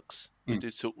talk bollocks. We do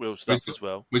talk real stuff as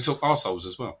well. We talk arseholes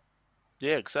as well.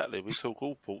 Yeah, exactly. We talk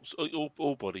all parts,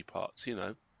 all body parts,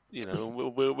 and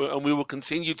we will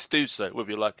continue to do so, whether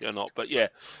you like it or not. But yeah,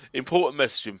 important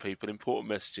messaging, people.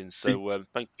 Important messaging. So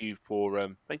thank you for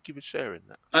sharing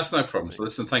that. That's no problem. So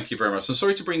listen, thank you very much. I'm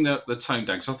sorry to bring the tone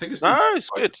down because I think it's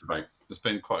good. Debate. It's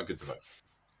been quite a good debate.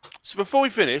 So before we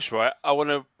finish, right, I want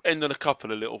to end on a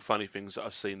couple of little funny things that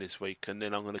I've seen this week, and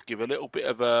then I'm going to give a little bit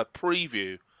of a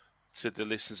preview to the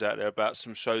listeners out there about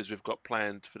some shows we've got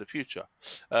planned for the future.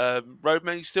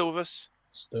 Roadman, you still with us?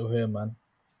 Still here, man.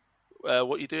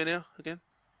 What are you doing here again?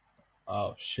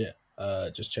 Oh, shit.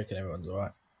 Just checking everyone's all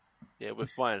right. Yeah, we're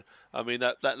fine. I mean,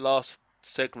 that last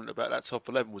segment about that top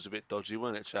 11 was a bit dodgy,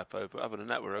 wasn't it, Chapo? But other than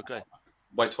that, we're okay.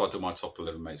 Wait till I do my top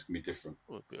 11, mate. It's going to be different.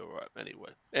 We'll be all right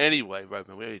anyway,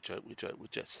 Roman, we joke, we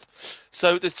jest.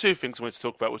 So there's two things I want to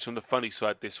talk about, which are on the funny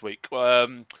side this week.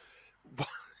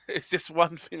 It's just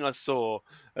one thing I saw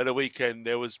at the weekend.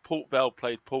 There was Port Vale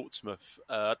played Portsmouth.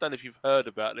 I don't know if you've heard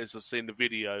about this or seen the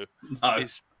video. No.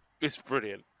 It's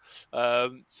brilliant.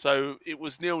 So it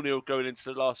was 0-0 going into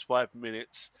the last 5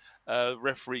 minutes.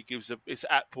 Referee gives it's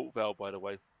at Port Vale, by the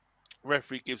way.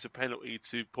 Referee gives a penalty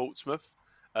to Portsmouth,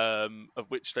 of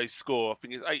which they score. I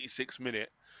think it's 86th minute.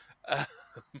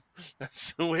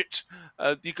 Which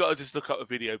you got to just look up a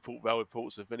video, Port Vale with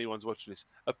Portsmouth. If anyone's watching this,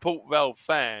 a Port Vale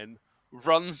fan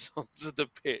runs onto the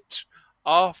pitch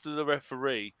after the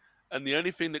referee, and the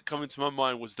only thing that came into my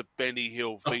mind was the Benny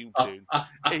Hill theme tune.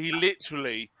 He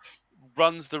literally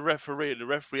runs the referee, and the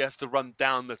referee has to run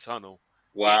down the tunnel.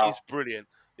 Wow. It is brilliant.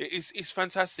 It's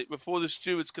fantastic. Before the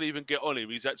stewards can even get on him,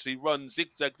 he's actually run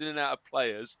zigzagged in and out of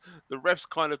players. The ref's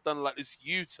kind of done like this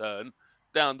U-turn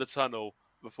down the tunnel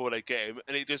before they get him,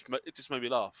 and it just made me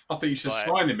laugh. I think you should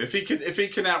sign him if he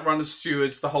can outrun the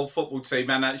stewards, the whole football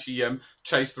team, and actually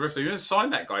chase the referee. You're going to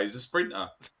sign that guy. He's a sprinter,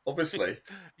 obviously.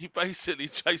 He basically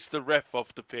chased the ref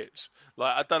off the pitch.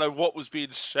 Like, I don't know what was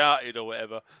being shouted or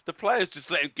whatever. The players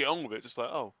just let him get on with it. Just like,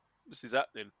 oh, this is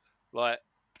happening. Like,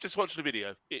 just watch the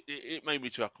video. It made me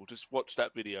chuckle. Just watch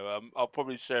that video. I'll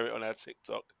probably share it on our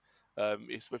TikTok.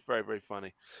 It's very, very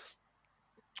funny.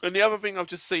 And the other thing I've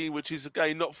just seen, which is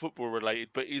again not football related,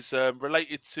 but is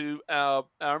related to our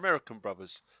American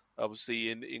brothers,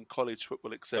 obviously in college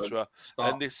football, etc.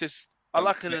 And this is I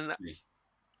like an.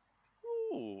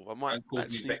 Oh, I might cause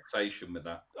me vexation with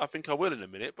that. I think I will in a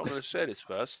minute, but I'm going to share this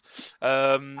first.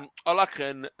 I like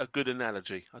a good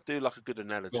analogy. I do like a good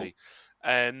analogy,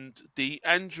 cool. And the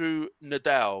Andrew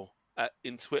Nadal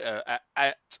in Twitter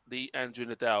at the Andrew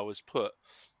Nadal has put,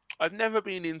 "I've never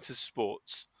been into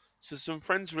sports." So some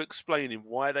friends were explaining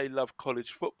why they love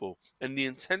college football and the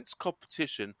intense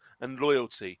competition and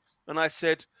loyalty. And I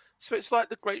said, so it's like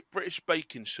the Great British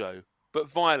Baking Show,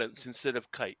 but violence instead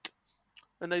of cake.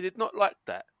 And they did not like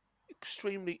that.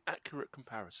 Extremely accurate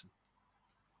comparison.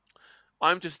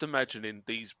 I'm just imagining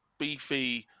these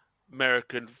beefy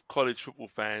American college football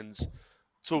fans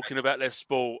talking about their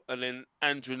sport, and then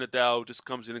Andrew Nadal just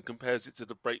comes in and compares it to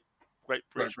the Great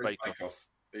British Bake-Off.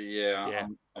 Yeah.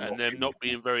 And them not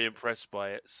being very impressed by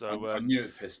it. So I knew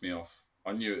it pissed me off.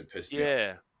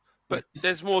 Yeah, but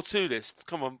there's more to this.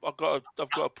 Come on, I've got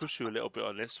to push you a little bit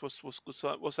on this.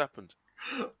 What's happened?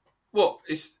 Well,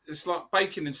 it's like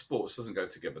baking and sports doesn't go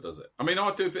together, does it? I mean, I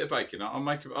do a bit of baking. I'm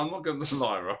not going to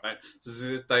lie, right?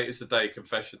 It's a day of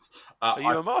confessions. Are you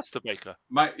a master baker?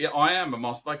 Mate, yeah, I am a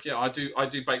master baker. Yeah, I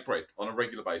do bake bread on a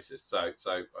regular basis. So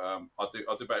I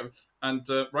do bake. And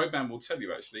Roban will tell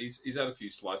you actually, he's had a few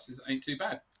slices. Ain't too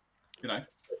bad, you know.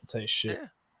 Tastes shit.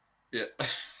 Yeah.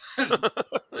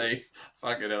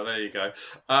 Fucking hell, there you go.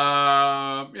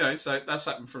 So that's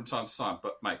happened from time to time.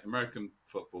 But mate, American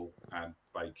football and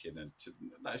baking and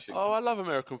that shit. Oh, I love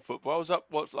American football. I was up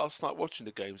last night watching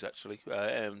the games actually,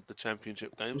 the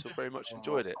championship games. I very much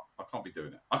enjoyed it. I can't be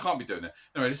doing it.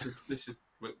 Anyway, this is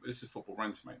This is football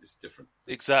rants, mate. This is different.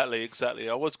 Exactly.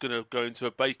 I was going to go into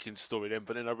a baking story then,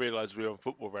 but then I realised we were on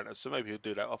Football Ranters, so maybe we'll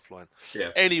do that offline.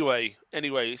 Yeah. Anyway,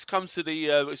 it's come to the.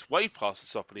 It's way past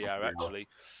the top of the hour, actually.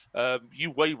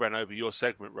 You way ran over your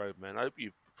segment, Roadman. I hope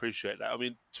you appreciate that. I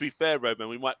mean, to be fair, Roadman,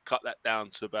 we might cut that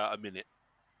down to about a minute.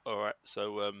 All right.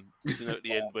 So, at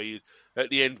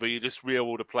the end where you just reel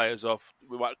all the players off,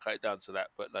 we might cut it down to that.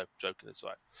 But no, joking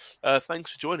aside.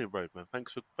 Thanks for joining, Roadman.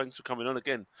 Thanks for coming on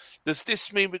again. Does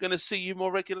this mean we're going to see you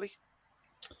more regularly?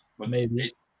 Well,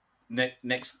 Maybe.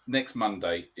 Next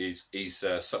Monday is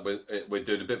we're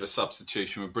doing a bit of a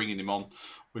substitution. We're bringing him on.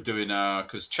 We're doing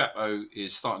because Chapo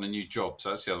is starting a new job, so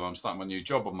that's the other one. I'm starting my new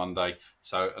job on Monday,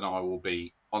 and I will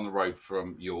be on the road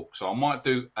from York. So I might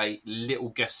do a little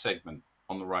guest segment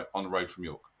on the road from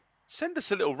York. Send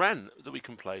us a little rant that we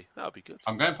can play. That would be good.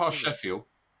 I'm going past Sheffield.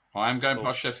 I am going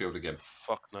past Sheffield again.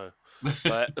 Fuck no.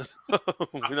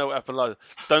 We know what happened later.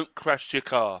 Don't crash your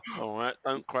car, all right?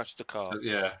 Don't crash the car.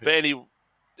 Yeah. But anyway,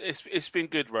 it's been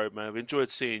good, Roadman. I've enjoyed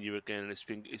seeing you again, and it's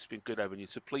been good having you.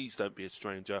 So please don't be a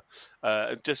stranger.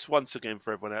 And just once again,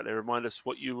 for everyone out there, remind us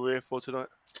what you were here for tonight.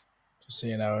 Just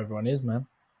seeing how everyone is, man.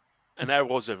 And how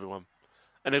was everyone?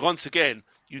 And then once again,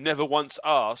 you never once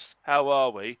asked, how are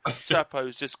we?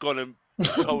 Chapo's just gone and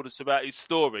told us about his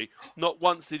story. Not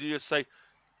once did you just say,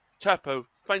 Chapo,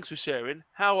 thanks for sharing.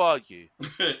 How are you?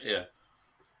 Yeah.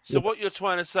 So what you're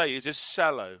trying to say is just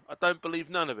shallow. I don't believe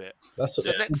none of it. So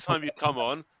next time you come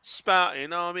on,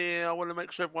 spouting, I'm here, I want to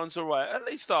make sure everyone's all right. At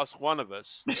least ask one of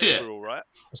us if we're all right.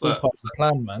 It's all part of the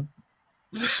plan, man.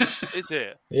 Is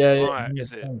it? Yeah. All right,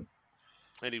 is it?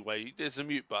 Anyway, there's a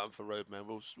mute button for Roadman.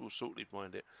 We'll shortly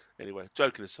find it. Anyway,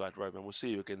 joking aside, Roadman, we'll see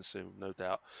you again soon, no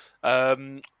doubt.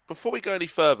 Before we go any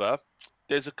further,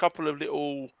 there's a couple of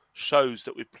little shows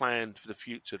that we've planned for the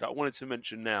future that I wanted to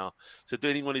mention now. So if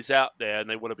anyone is out there and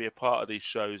they want to be a part of these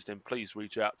shows, then please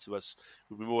reach out to us.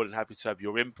 We'll be more than happy to have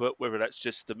your input, whether that's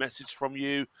just a message from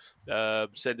you,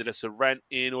 sending us a rant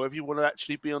in, or if you want to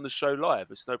actually be on the show live.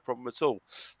 It's no problem at all.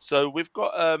 So we've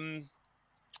got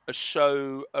a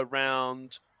show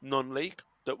around non-league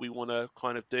that we want to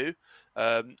kind of do.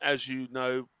 As you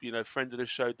know, friend of the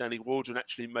show, Danny Waldron,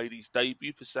 actually made his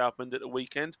debut for Southend at the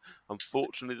weekend.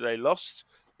 Unfortunately, they lost,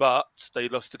 but they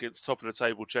lost against top of the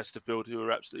table Chesterfield, who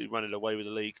are absolutely running away with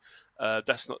the league.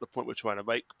 That's not the point we're trying to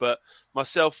make. But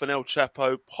myself and El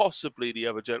Chapo, possibly the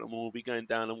other gentleman, will be going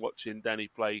down and watching Danny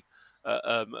play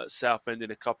at Southend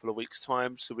in a couple of weeks'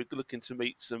 time. So we're looking to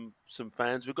meet some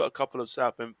fans. We've got a couple of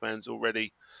Southend fans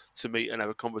already to meet and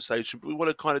have a conversation. But we want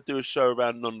to kind of do a show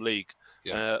around non-league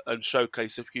and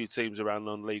showcase a few teams around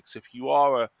non-league. So if you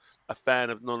are a fan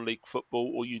of non-league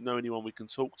football or you know anyone we can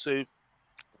talk to,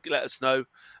 let us know.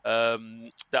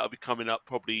 That'll be coming up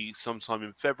probably sometime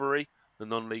in February, the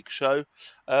non-league show.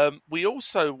 We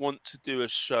also want to do a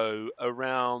show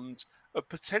around a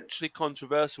potentially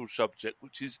controversial subject,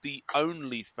 which is the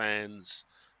OnlyFans.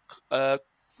 What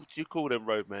do you call them,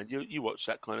 Roadman? You watch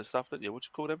that kind of stuff, don't you? What do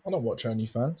you call them? I don't watch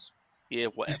OnlyFans. Yeah,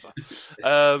 whatever.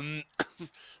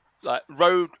 Like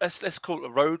let's call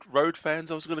it road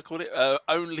fans. I was going to call it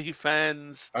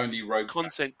OnlyFans. Only road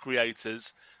content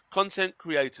creators. Content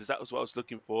creators, that was what I was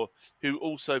looking for, who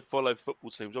also follow football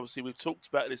teams. Obviously, we've talked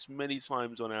about this many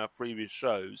times on our previous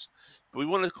shows, but we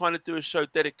want to kind of do a show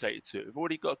dedicated to it. We've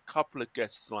already got a couple of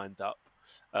guests lined up.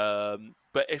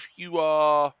 But if you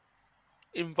are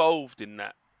involved in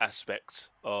that aspect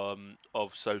of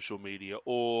social media,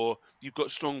 or you've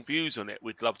got strong views on it,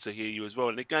 we'd love to hear you as well.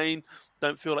 And again,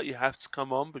 don't feel like you have to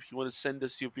come on, but if you want to send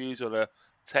us your views on a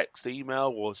text,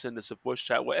 email, or send us a voice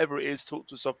chat, whatever it is, talk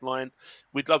to us offline.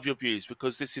 We'd love your views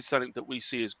because this is something that we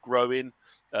see as growing.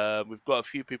 We've got a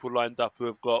few people lined up who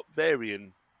have got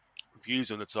varying views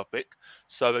on the topic.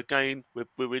 So again,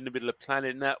 we're in the middle of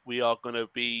planning that. We are going to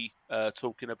be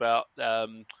talking about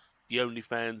the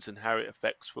OnlyFans and how it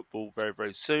affects football very,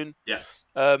 very soon. Yeah.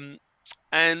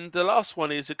 And the last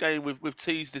one is, again, we've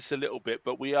teased this a little bit,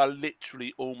 but we are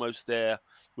literally almost there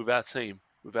with our team.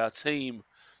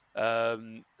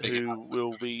 Who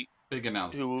will be big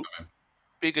announcement.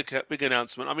 Big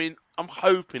announcement. I mean, I'm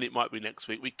hoping it might be next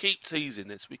week. We keep teasing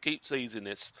this.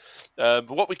 But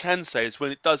what we can say is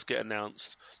when it does get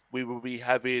announced, we will be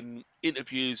having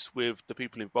interviews with the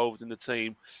people involved in the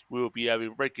team. We will be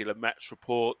having regular match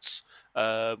reports.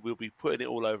 We'll be putting it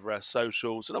all over our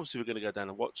socials. And obviously, we're going to go down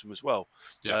and watch them as well.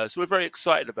 Yeah. So we're very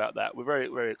excited about that. We're very,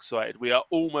 very excited. We are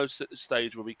almost at the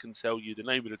stage where we can tell you the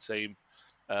name of the team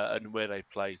and where they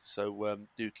play. So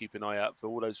do keep an eye out for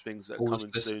all those things that are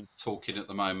coming soon. Talking at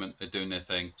the moment, they're doing their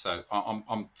thing. So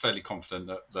I'm fairly confident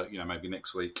that maybe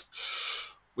next week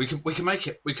We can make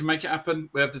it. We can make it happen.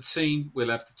 We have the team. We'll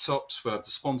have the tops. We'll have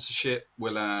the sponsorship.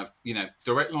 We'll have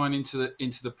direct line into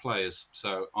the players.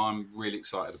 So I'm really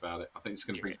excited about it. I think it's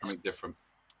going to bring something different.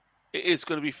 It is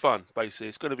going to be fun. Basically,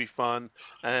 it's going to be fun,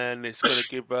 and it's going to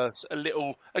give us a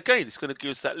little. Again, it's going to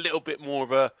give us that little bit more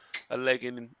of a leg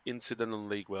into the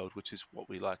non-league world, which is what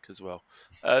we like as well.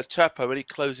 Chapo, any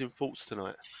closing thoughts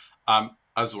tonight?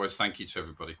 As always, thank you to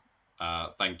everybody.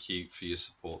 Thank you for your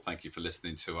support. Thank you for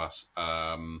listening to us.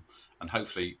 And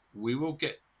hopefully we will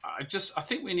get... I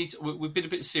think we need to... We've been a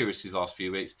bit serious these last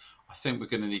few weeks. I think we're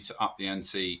going to need to up the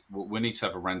ante. We need to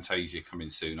have a Rantasia coming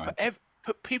soon.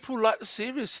 But people like the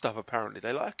serious stuff, apparently.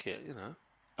 They like it,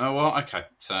 Oh, well, okay.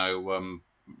 So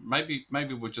maybe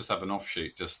we'll just have an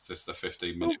offshoot, just a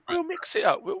 15-minute... We'll mix it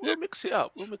up. We'll mix it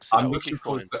up. I'm looking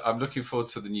forward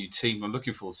to the new team. I'm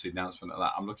looking forward to the announcement of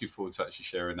that. I'm looking forward to actually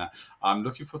sharing that. I'm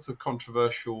looking forward to the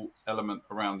controversial element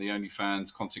around the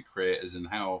OnlyFans content creators and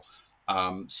how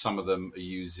some of them are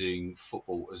using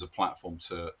football as a platform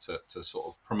to sort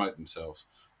of promote themselves.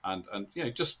 And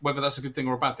just whether that's a good thing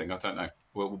or a bad thing, I don't know.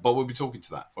 But we'll be talking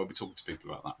to that. We'll be talking to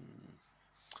people about that.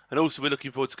 And also, we're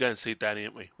looking forward to going and see Danny,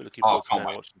 aren't we? We're looking forward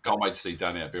can't wait to see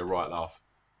Danny. It'd be a right laugh.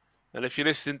 And if you're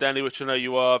listening, Danny, which I know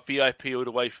you are, VIP all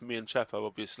the way from me and Chapo,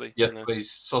 obviously. Yes, please.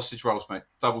 Sausage rolls, mate.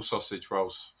 Double sausage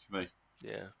rolls for me.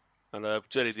 Yeah. And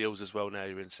jelly deals as well now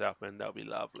you're in Southend. That'll be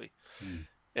lovely.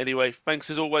 Anyway, thanks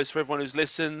as always for everyone who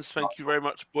listens. Thank you very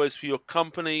much, boys, for your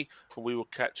company. And we will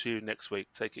catch you next week.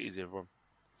 Take it easy, everyone.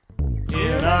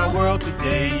 In our world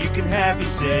today, you can have your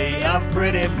say on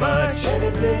pretty much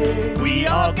anything. We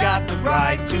all got the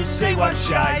right to say what's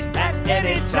shite at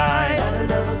any time.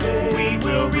 We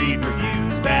will read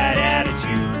reviews, bad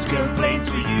attitudes, complaints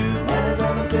for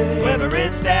you. Whether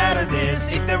it's that or this,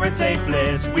 ignorance ain't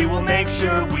bliss. We will make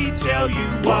sure we tell you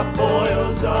what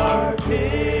boils our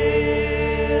piss.